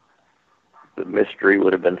over. The mystery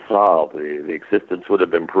would have been solved. The existence would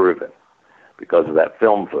have been proven because of that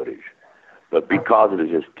film footage. But because it was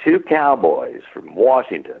just two cowboys from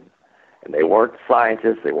Washington, and they weren't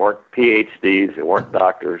scientists, they weren't PhDs, they weren't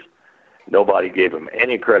doctors, nobody gave them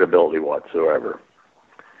any credibility whatsoever.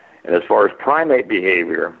 And as far as primate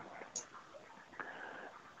behavior,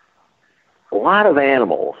 a lot of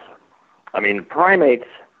animals, I mean, primates'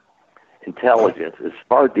 intelligence is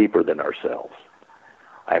far deeper than ourselves.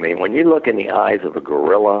 I mean, when you look in the eyes of a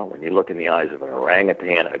gorilla, when you look in the eyes of an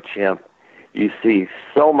orangutan, a chimp, you see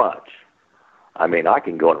so much. I mean, I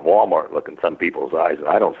can go in Walmart and look in some people's eyes and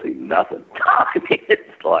I don't see nothing. I mean,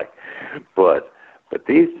 it's like, but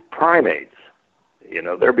these primates, you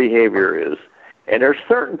know, their behavior is, and there's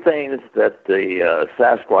certain things that the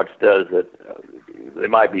Sasquatch does that they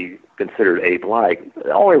might be considered ape-like.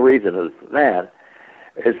 The only reason is that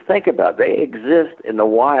is, think about it, they exist in the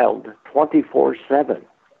wild 24/7,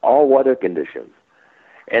 all weather conditions,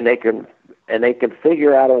 and they can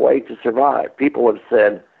figure out a way to survive. People have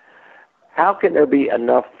said how can there be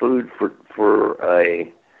enough food for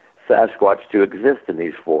a Sasquatch to exist in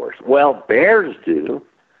these forests? Well, bears do.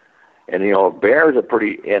 And, you know, bears are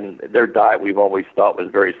and their diet we've always thought was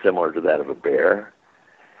very similar to that of a bear.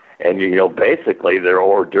 And, you know, basically their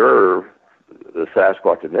hors d'oeuvre, the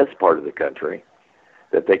Sasquatch in this part of the country,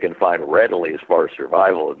 that they can find readily as far as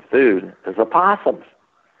survival and food, is opossums.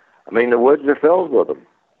 I mean, the woods are filled with them.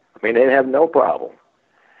 I mean, they have no problem.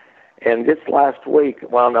 And just last week,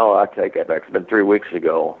 well, no, I take that back. It's been 3 weeks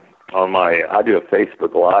ago. I do a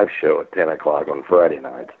Facebook Live show at 10 o'clock on Friday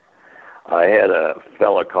night. I had a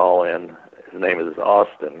fella call in. His name is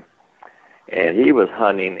Austin, and he was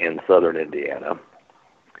hunting in southern Indiana.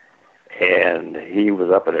 And he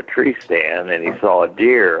was up in a tree stand, and he saw a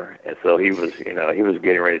deer. And so he was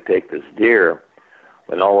getting ready to take this deer,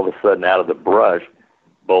 when all of a sudden, out of the brush,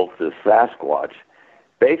 both the Sasquatch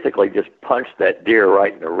basically just punched that deer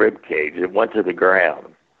right in the rib cage. It went to the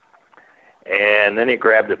ground. And then he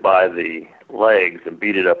grabbed it by the legs and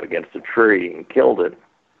beat it up against a tree and killed it.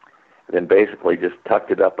 And then basically just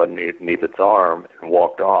tucked it up underneath its arm and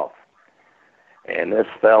walked off. And this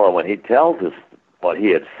fellow, when he tells us what he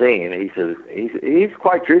had seen, he says, he's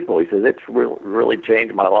quite truthful. He says, it's really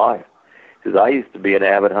changed my life. He says, I used to be an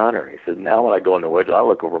avid hunter. He says, now when I go in the woods, I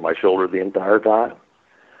look over my shoulder the entire time.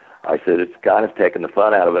 I said, it's kind of taken the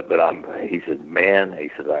fun out of it, but he said, man,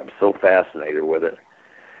 I'm so fascinated with it.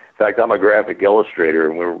 In fact, I'm a graphic illustrator,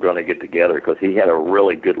 and we were going to get together because he had a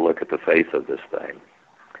really good look at the face of this thing.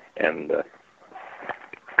 And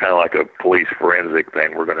kind of like a police forensic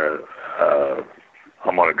thing, I'm going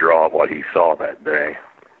to draw what he saw that day.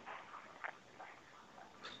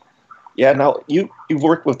 Yeah, now you've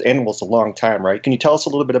worked with animals a long time, right? Can you tell us a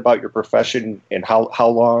little bit about your profession and how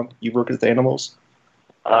long you've worked with animals?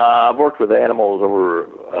 I've worked with animals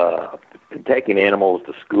been taking animals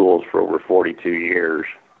to schools for over 42 years.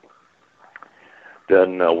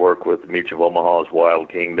 Done work with Mutual of Omaha's Wild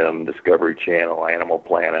Kingdom, Discovery Channel, Animal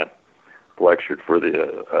Planet. Lectured for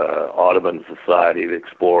the Audubon Society, the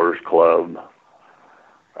Explorers Club.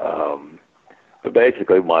 But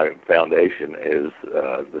basically, my foundation is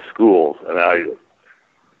the schools, and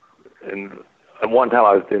at one time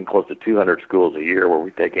I was doing close to 200 schools a year, where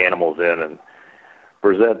we take animals in and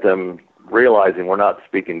present them, realizing we're not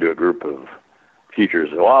speaking to a group of future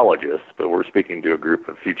zoologists, but we're speaking to a group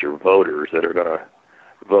of future voters that are going to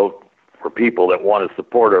vote for people that want to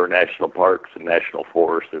support our national parks and national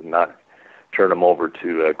forests, and not turn them over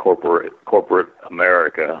to corporate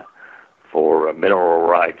America for mineral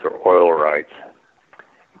rights or oil rights.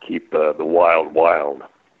 Keep the wild wild.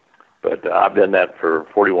 But I've done that for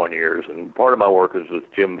 41 years, and part of my work is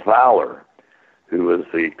with Jim Fowler, who was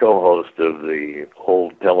the co-host of the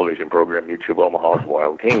old television program Mutual of Omaha's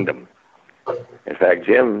Wild Kingdom. In fact,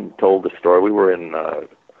 Jim told the story. We were in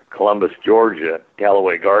Columbus, Georgia,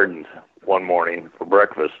 Callaway Gardens one morning for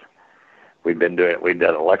breakfast. We'd done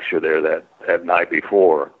a lecture there that night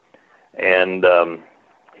before, and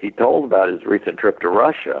he told about his recent trip to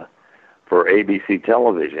Russia for ABC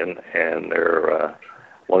television, and they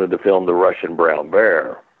wanted to film the Russian brown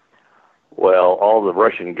bear. Well, all the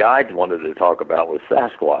Russian guides wanted to talk about was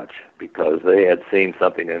Sasquatch, because they had seen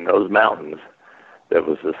something in those mountains that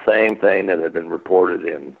was the same thing that had been reported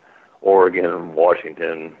in Oregon,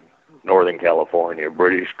 Washington, Northern California,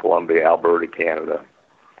 British Columbia, Alberta, Canada.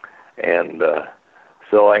 And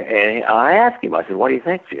so I asked him, I said, what do you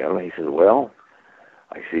think, Jim? And he said, well,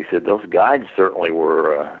 he said, those guides certainly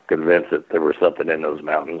were convinced that there was something in those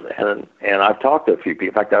mountains. And I've talked to a few people.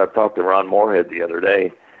 In fact, I talked to Ron Moorhead the other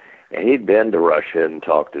day, and he'd been to Russia and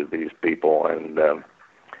talked to these people. And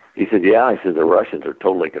he said, yeah, he said, the Russians are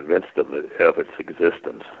totally convinced of its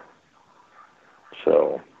existence.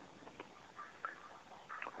 So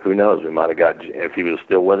who knows? We might have got, if he was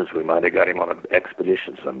still with us, we might have got him on an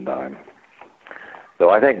expedition sometime. So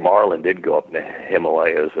I think Marlin did go up in the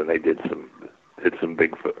Himalayas, and they did some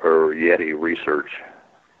Bigfoot or Yeti research.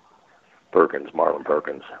 Marlin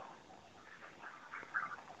Perkins.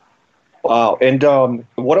 Wow. And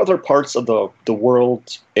what other parts of the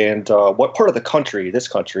world and what part of this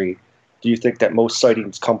country, do you think that most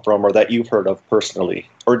sightings come from, or that you've heard of personally?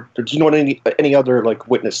 Or do you know any other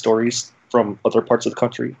witness stories from other parts of the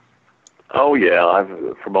country? Oh yeah,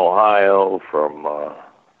 I'm from Ohio, from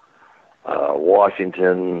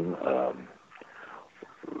Washington.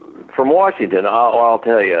 From Washington, I'll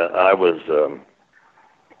tell you, I was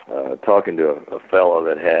talking to a fellow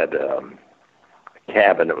that had a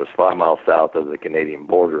cabin that was 5 miles south of the Canadian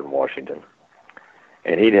border in Washington,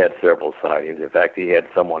 and he'd had several sightings. In fact, he had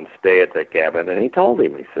someone stay at that cabin, and he told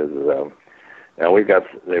him, he says, now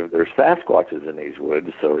there's Sasquatches in these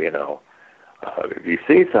woods, so if you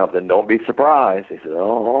see something, don't be surprised. He said,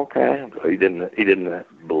 oh, okay. So he didn't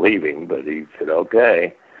believe him, but he said,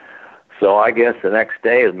 okay. So I guess the next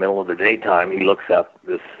day, in the middle of the daytime, he looks up,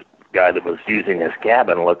 this guy that was using his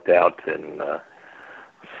cabin looked out and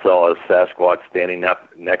saw a Sasquatch standing up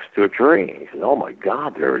next to a tree. He said, oh my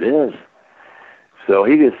God, there it is. So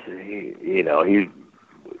he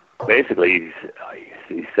basically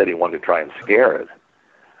said he wanted to try and scare it.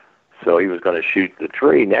 So he was going to shoot the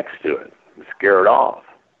tree next to it and scare it off.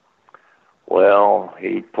 Well,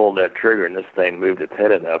 he pulled that trigger and this thing moved its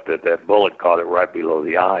head enough that that bullet caught it right below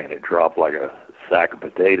the eye and it dropped like a sack of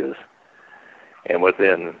potatoes. And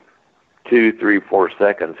within 2, 3, 4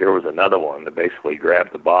 seconds, there was another one that basically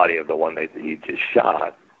grabbed the body of the one that he just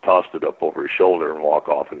shot, tossed it up over his shoulder and walked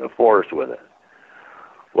off in the forest with it.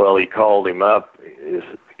 Well, he called him up, the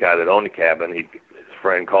guy that owned the cabin, his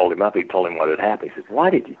friend called him up, he told him what had happened. He said, why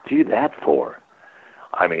did you do that for?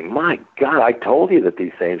 I mean, my God, I told you that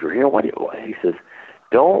these things were here. He says,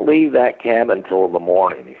 don't leave that cabin till the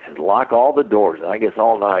morning. He says, lock all the doors. And I guess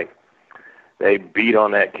all night they beat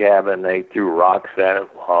on that cabin, they threw rocks at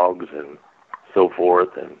it, logs and so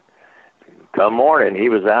forth. And come morning, he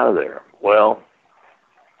was out of there. Well,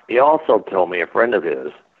 he also told me a friend of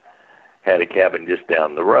his had a cabin just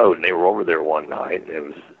down the road, and they were over there one night, and it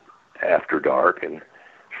was after dark, and his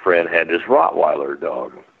friend had this Rottweiler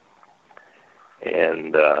dog.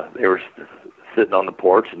 And they were sitting on the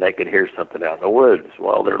porch, and they could hear something out in the woods.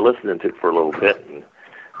 Well, they're listening to it for a little bit, and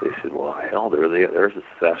they said, well, hell, there's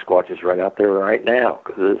a Sasquatch right out there right now,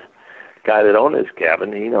 because this guy that owned his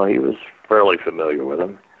cabin, he was fairly familiar with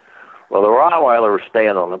him. Well, the Rottweiler was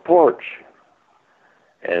staying on the porch,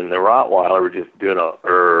 and the Rottweiler was just doing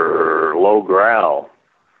a low growl.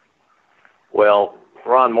 Well,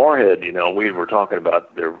 Ron Moorhead, we were talking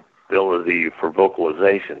about their ability for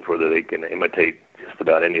vocalizations, whether they can imitate just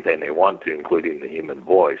about anything they want to, including the human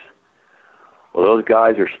voice. Well, those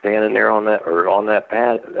guys are standing there on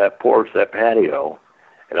that porch, that patio,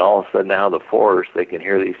 and all of a sudden out of the forest, they can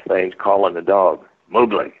hear these things calling the dog,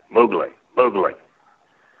 Mowgli, Mowgli, Mowgli.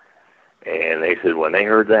 And they said when they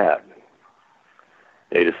heard that,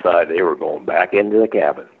 they decided they were going back into the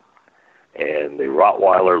cabin, and the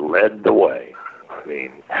Rottweiler led the way. I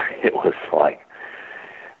mean, it was like,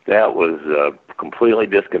 that was completely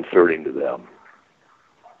disconcerting to them.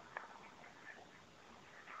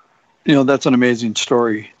 That's an amazing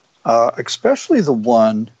story, especially the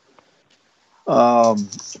one,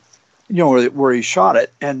 where he shot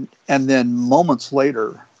it, and then moments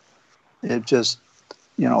later, it just,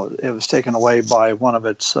 it was taken away by one of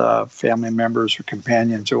its family members or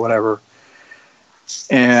companions or whatever.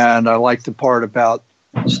 And I like the part about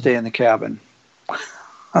stay in the cabin.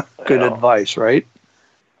 Good advice, right?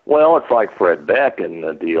 Well, it's like Fred Beck and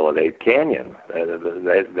the deal at 8 Canyon.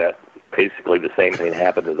 That basically the same thing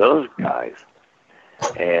happened to those guys.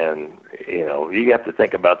 And, you have to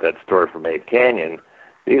think about that story from 8 Canyon.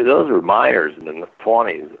 Those were miners in the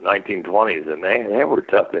 1920s, and they were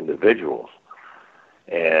tough individuals.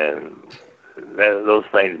 And those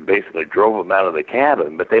things basically drove them out of the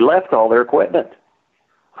cabin, but they left all their equipment.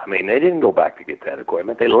 I mean, they didn't go back to get that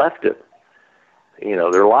equipment. They left it,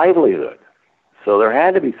 their livelihood. So there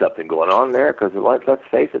had to be something going on there, because let's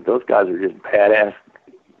face it, those guys are just badass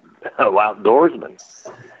outdoorsmen.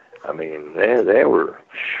 I mean, they were.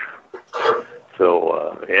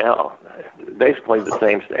 So basically the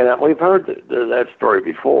same. And we've heard that story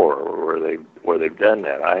before, where they've done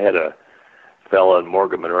that. I had a fella in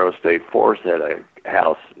Morgan Monroe State Forest had a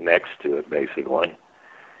house next to it, basically,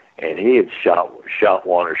 and he had shot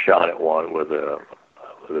at one with a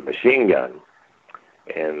machine gun.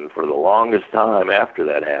 And for the longest time after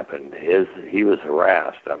that happened, he was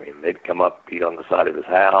harassed. I mean, they'd come up, beat on the side of his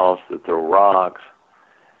house, they'd throw rocks,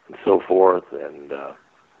 and so forth. And,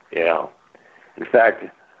 in fact,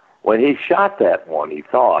 when he shot that one, he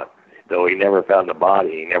thought, though he never found the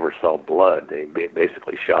body, he never saw blood, they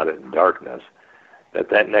basically shot it in darkness,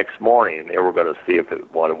 that next morning they were going to see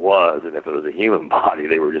what it was, and if it was a human body,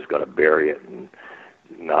 they were just going to bury it and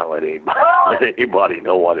not let anybody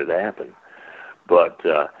know what had happened. But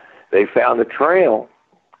they found a trail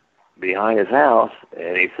behind his house,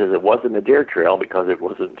 and he says it wasn't a deer trail because it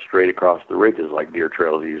wasn't straight across the ridges like deer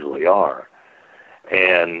trails usually are.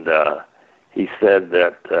 And he said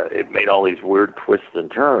that it made all these weird twists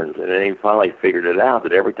and turns, and then he finally figured it out,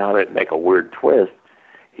 that every time it'd make a weird twist,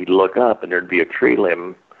 he'd look up and there'd be a tree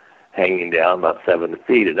limb hanging down about 7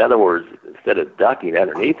 feet. In other words, instead of ducking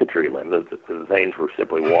underneath the tree limb, the things were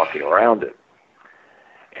simply walking around it.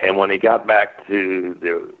 And when he got back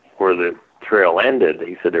to where the trail ended,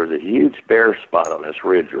 he said there was a huge bare spot on this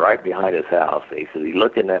ridge right behind his house. And he said he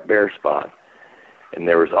looked in that bare spot, and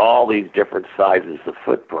there was all these different sizes of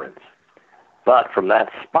footprints. But from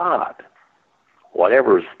that spot,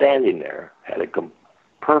 whatever was standing there had a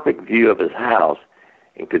perfect view of his house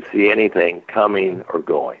and could see anything coming or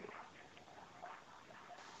going.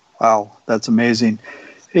 Wow, that's amazing.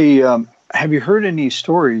 Hey, have you heard any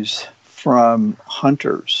stories from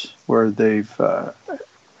hunters where they've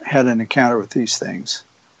had an encounter with these things?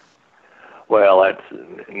 Well, that's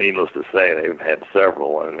needless to say. They've had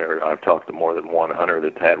several, and I've talked to more than one hunter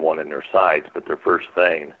that's had one in their sights. But their first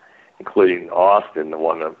thing, including Austin, the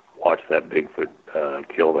one that watched that Bigfoot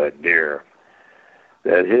kill that deer,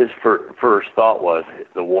 that his first thought was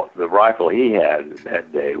the rifle he had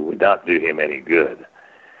that day would not do him any good.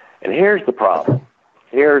 And here's the problem.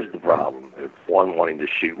 It's one wanting to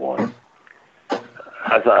shoot one.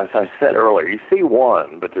 As I said earlier, you see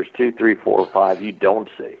one, but there's 2, 3, 4, 5 you don't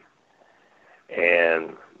see.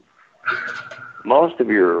 And most of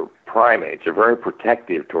your primates are very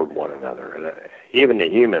protective toward one another. And even the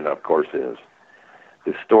human, of course, is.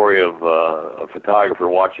 The story of a photographer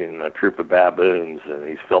watching a troop of baboons, and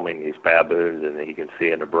he's filming these baboons, and he can see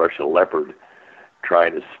in the brush a leopard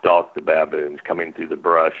trying to stalk the baboons coming through the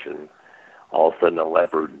brush, and all of a sudden the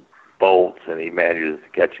leopard bolts, and he manages to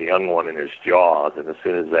catch a young one in his jaws, and as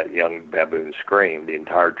soon as that young baboon screamed, the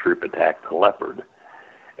entire troop attacked the leopard.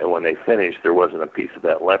 And when they finished, there wasn't a piece of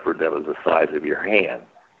that leopard that was the size of your hand.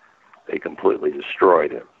 They completely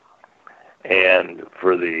destroyed him. And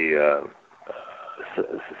for the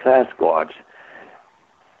Sasquatch,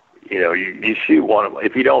 you shoot one of them.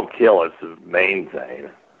 If you don't kill, it's the main thing.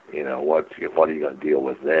 What are you going to deal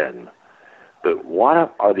with then? But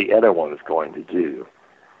what are the other ones going to do?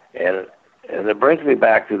 And it brings me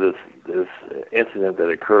back to this incident that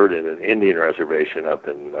occurred at an Indian reservation up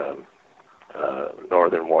in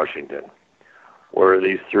northern Washington, where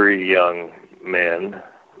these 3 young men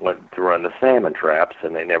went to run the salmon traps,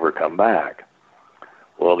 and they never come back.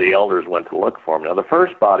 Well, the elders went to look for them. Now, the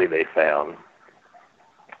first body they found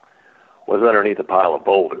was underneath a pile of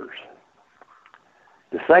boulders.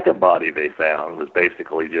 The second body they found was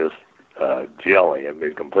basically just jelly and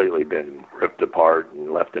had completely been ripped apart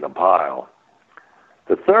and left in a pile.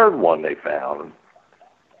 The third one they found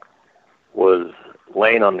was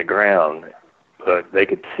laying on the ground, but they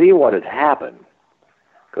could see what had happened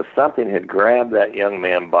because something had grabbed that young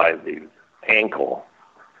man by the ankle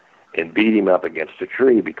and beat him up against a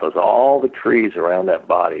tree, because all the trees around that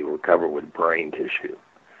body were covered with brain tissue.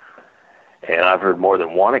 And I've heard more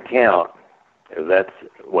than one account. That's,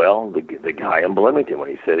 the guy in Bloomington, when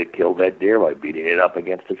he said he killed that deer by beating it up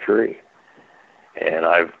against a tree. And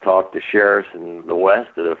I've talked to sheriffs in the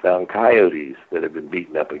West that have found coyotes that have been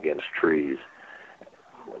beaten up against trees,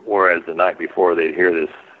 whereas the night before they'd hear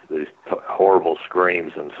these horrible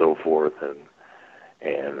screams and so forth.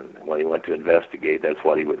 And when he went to investigate, that's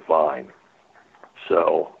what he would find.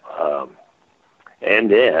 So, and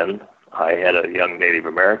then I had a young Native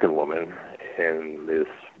American woman in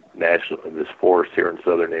this forest here in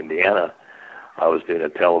southern Indiana. I was doing a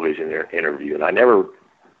television interview, and I never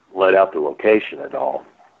let out the location at all.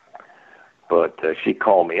 But she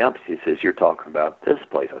called me up. She says, "You're talking about this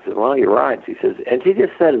place." I said, "Well, you're right." She says, and she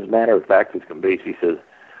just said, as a matter of fact as can be, she says,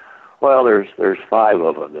 "Well, there's 5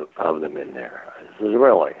 of them in there." I said,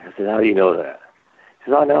 "Really?" I said, "How do you know that?"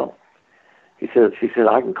 She said, "I know." She said,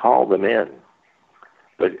 "I can call them in.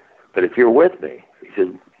 But if you're with me," he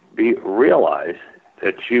said, realize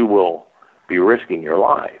that you will be risking your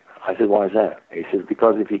life." I said, "Why is that?" He says,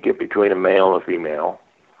 "Because if you get between a male and a female,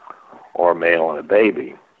 or a male and a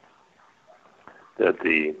baby, that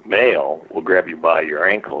the male will grab you by your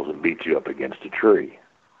ankles and beat you up against a tree.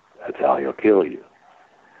 That's how he'll kill you."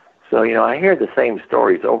 So, I hear the same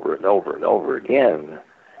stories over and over and over again.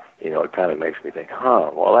 It kind of makes me think,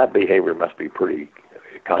 well, that behavior must be pretty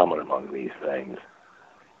common among these things.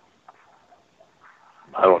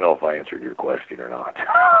 I don't know if I answered your question or not.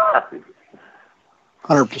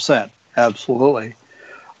 100%. Absolutely.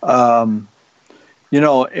 And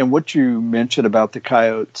what you mentioned about the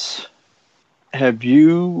coyotes, have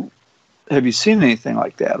you seen anything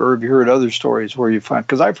like that? Or have you heard other stories where you find,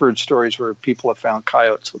 because I've heard stories where people have found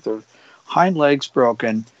coyotes with their hind legs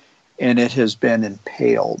broken and it has been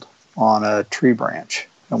impaled on a tree branch,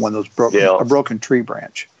 and one of those a broken tree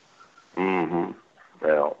branch. Mm-hmm.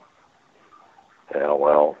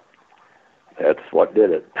 Well, that's what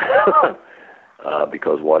did it.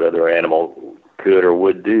 Because what other animal could or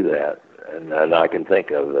would do that? And I can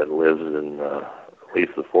think of that lives in at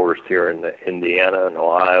least the forest here in Indiana and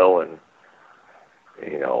Ohio, and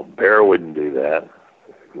bear wouldn't do that.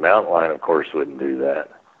 Mountain lion, of course, wouldn't do that.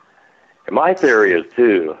 And my theory is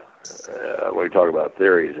too when we talk about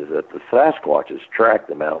theories, is that the Sasquatches track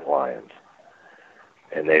the mountain lions.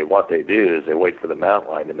 And what they do is they wait for the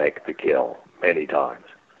mountain lion to make the kill many times.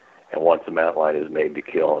 And once the mountain lion is made to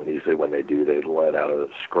kill, and usually when they do, they let out a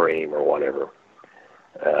scream or whatever.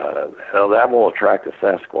 That will attract a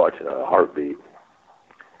Sasquatch in a heartbeat.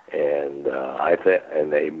 And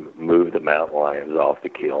and they move the mountain lions off the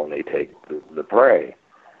kill, and they take the prey.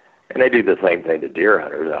 And they do the same thing to deer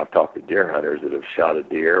hunters. I've talked to deer hunters that have shot a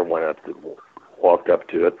deer, walked up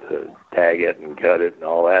to it to tag it and cut it and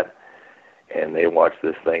all that. And they watch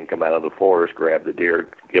this thing come out of the forest, grab the deer,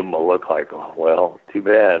 give them a look like, oh, well, too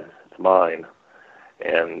bad, it's mine,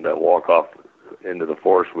 and walk off into the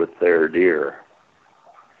forest with their deer.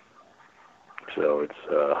 So it's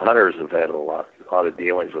hunters have had a lot of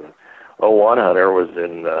dealings with it. Well, one hunter was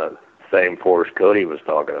in the same forest Cody was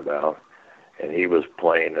talking about, and he was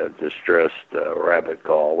playing a distressed rabbit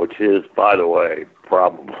call, which is, by the way,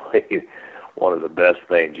 probably one of the best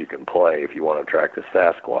things you can play if you want to attract a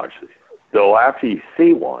Sasquatch. Though after you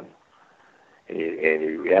see one, and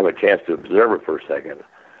you have a chance to observe it for a second,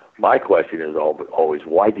 my question is always,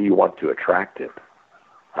 why do you want to attract it?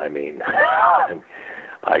 I mean,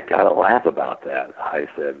 I kind of laugh about that. I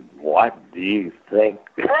said, what do you think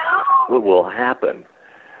will happen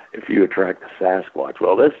if you attract a Sasquatch?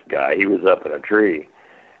 Well, this guy, he was up in a tree,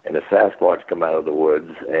 and a Sasquatch come out of the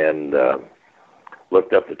woods and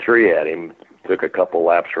looked up the tree at him, took a couple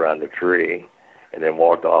laps around the tree, and then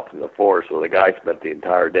walked off in the forest. So the guy spent the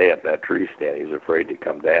entire day up that tree stand. He was afraid to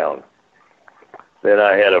come down. Then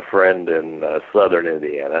I had a friend in southern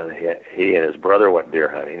Indiana. He and his brother went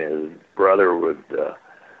deer hunting. His brother would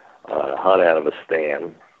hunt out of a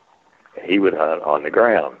stand. He would hunt on the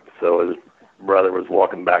ground. So his brother was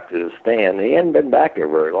walking back to his stand. He hadn't been back there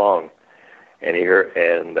very long, and he heard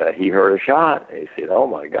a shot. And he said, "Oh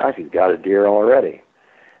my gosh, he's got a deer already."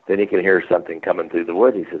 Then he can hear something coming through the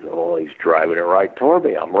woods. He says, "Oh, he's driving it right toward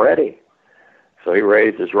me. I'm ready." So he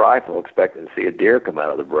raised his rifle, expecting to see a deer come out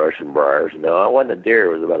of the brush and briars. No, it wasn't a deer.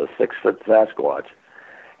 It was about a 6-foot Sasquatch.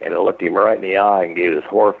 And it looked him right in the eye and gave this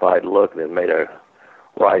horrified look, and then made a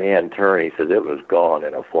right-hand turn. He said it was gone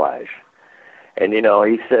in a flash. And, you know,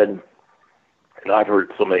 he said, and I've heard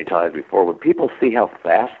it so many times before, when people see how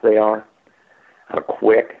fast they are, how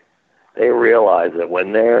quick, they realize that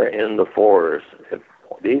when they're in the forest, if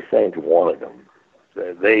these things wanted them,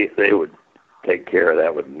 they would take care of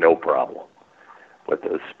that with no problem. With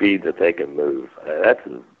the speed that they can move. That's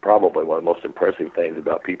probably one of the most impressive things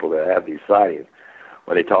about people that have these sightings.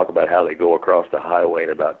 When they talk about how they go across the highway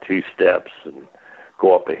in about 2 steps and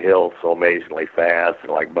go up a hill so amazingly fast,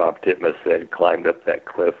 and like Bob Titmus said, climbed up that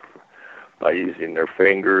cliff by using their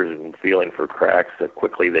fingers and feeling for cracks, how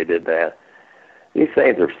quickly they did that. These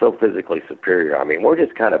things are so physically superior. I mean, we're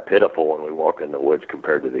just kind of pitiful when we walk in the woods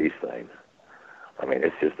compared to these things. I mean,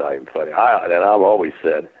 it's just not even funny. And I've always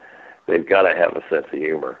said, they've got to have a sense of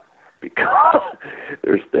humor, because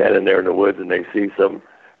they're standing there in the woods and they see some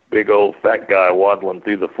big old fat guy waddling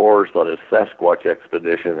through the forest on his Sasquatch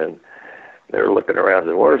expedition, and they're looking around and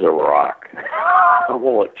saying, "Where's a rock? I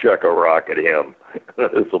want to chuck a rock at him.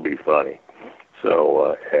 This will be funny."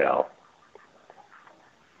 So, yeah.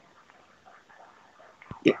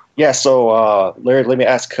 Yeah, so Larry, let me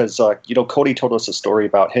ask, because Cody told us a story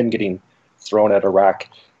about him getting thrown at a rock.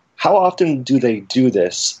 How often do they do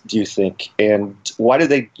this, do you think? And why do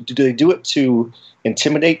they do it to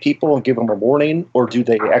intimidate people and give them a warning, or do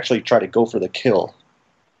they actually try to go for the kill?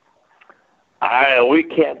 We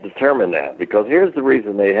can't determine that, because here's the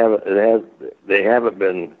reason they haven't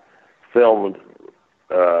been filmed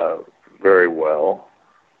very well,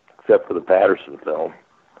 except for the Patterson film.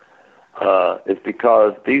 It's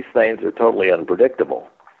because these things are totally unpredictable.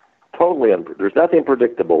 There's nothing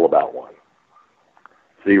predictable about one.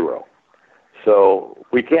 Zero. So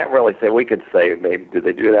we can't really say. We could say maybe do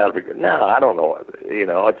they do it out of? No, I don't know. You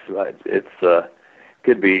know, it's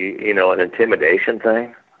could be an intimidation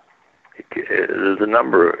thing. There's a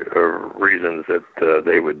number of reasons that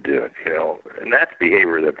they would do it. And that's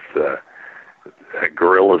behavior that's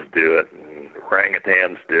gorillas do it, and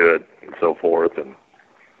orangutans do it, and so forth, and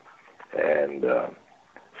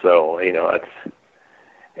so it's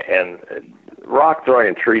and rock throwing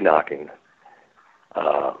and tree knocking.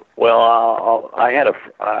 I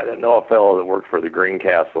know a fellow that worked for the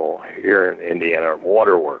Greencastle here in Indiana,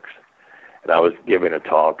 Waterworks, and I was giving a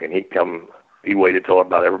talk, and he waited till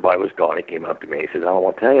about everybody was gone. He came up to me. He said, "I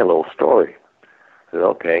want to tell you a little story." I said,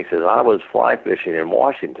 "Okay." He says, "I was fly fishing in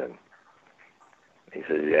Washington." He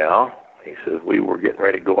says, "Yeah." He says, "We were getting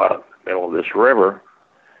ready to go out in the middle of this river,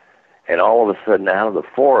 and all of a sudden out of the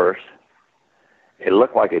forest, it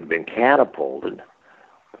looked like it had been catapulted.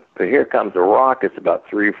 But here comes a rock that's about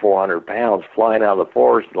 300 or 400 pounds flying out of the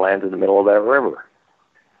forest and lands in the middle of that river.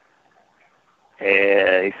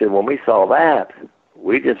 And he said, when we saw that,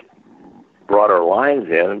 we just brought our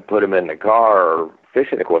lines in and put them in the car or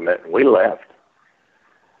fishing equipment, and we left.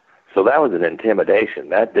 So that was an intimidation.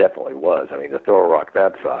 That definitely was. I mean, to throw a rock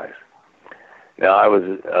that size. Now, I was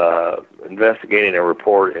investigating a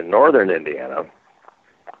report in northern Indiana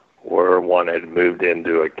where one had moved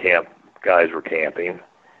into a camp, guys were camping,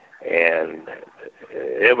 and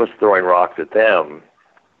it was throwing rocks at them.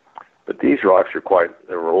 But these rocks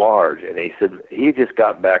they were large. And he said he just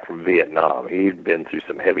got back from Vietnam. He'd been through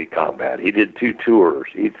some heavy combat. He did 2 tours.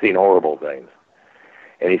 He'd seen horrible things.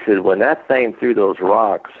 And he said when that thing threw those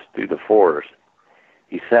rocks through the forest,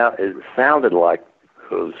 it sounded like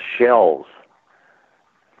those shells,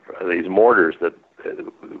 these mortars that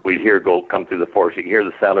we'd hear come through the forest. You could hear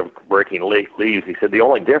the sound of breaking leaves. He said the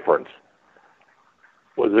only difference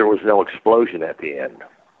was there was no explosion at the end.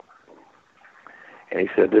 And he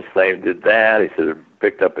said this thing did that. He said it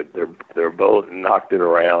picked up their boat and knocked it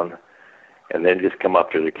around, and then just come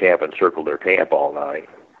up to the camp and circled their camp all night.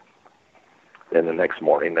 Then the next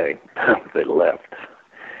morning they left.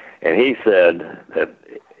 And he said that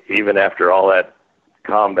even after all that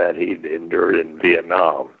combat he'd endured in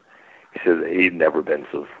Vietnam, he said that he'd never been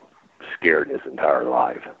so scared in his entire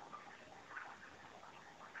life.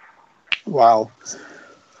 Wow.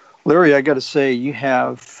 Larry, I got to say, you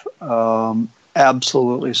have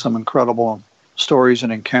absolutely some incredible stories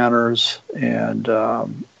and encounters and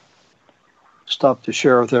stuff to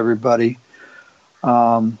share with everybody.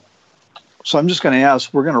 So I'm just going to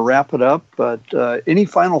ask, we're going to wrap it up, but any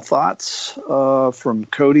final thoughts from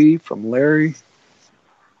Cody, from Larry?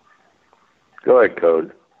 Go ahead,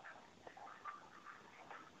 Code.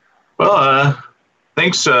 Well,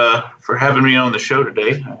 thanks for having me on the show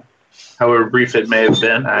today. However brief it may have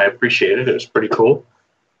been, I appreciate it. It was pretty cool.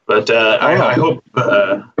 But I hope...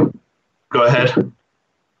 go ahead.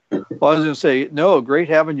 Well, I was going to say, no, great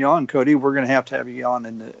having you on, Cody. We're going to have you on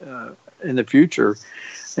in the future,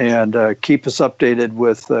 and keep us updated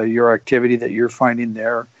with your activity that you're finding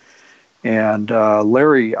there. And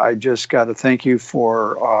Larry, I just got to thank you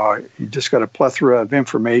for you just got a plethora of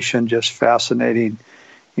information, just fascinating.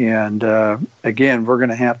 And again, we're going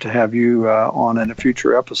to have you on in a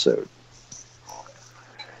future episode.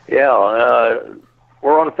 Yeah,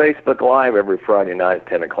 we're on Facebook Live every Friday night at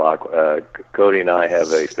 10 o'clock. Cody and I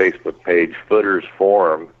have a Facebook page, Footers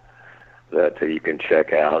Forum, that you can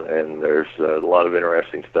check out, and there's a lot of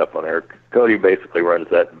interesting stuff on there. Cody basically runs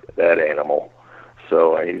that animal,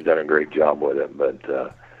 so he's done a great job with it. But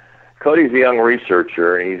Cody's a young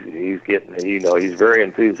researcher, and he's getting, he's very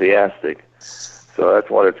enthusiastic. So that's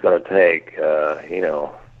what it's going to take.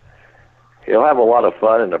 He'll have a lot of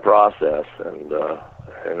fun in the process, and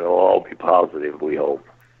it'll all be positive, we hope.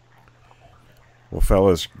 Well,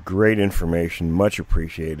 fellas, great information, much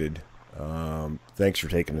appreciated. Thanks for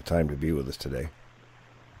taking the time to be with us today.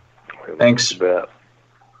 Thanks.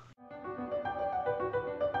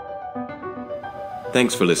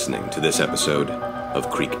 Thanks for listening to this episode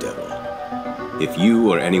of Creek Devil. If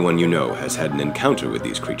you or anyone you know has had an encounter with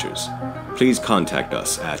these creatures, please contact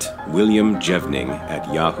us at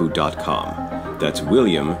williamjevning@yahoo.com. That's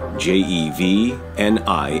William, Jevning,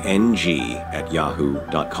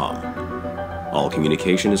 @yahoo.com. All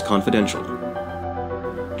communication is confidential.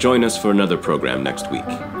 Join us for another program next week.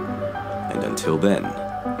 And until then,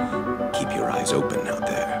 keep your eyes open out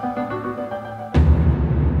there.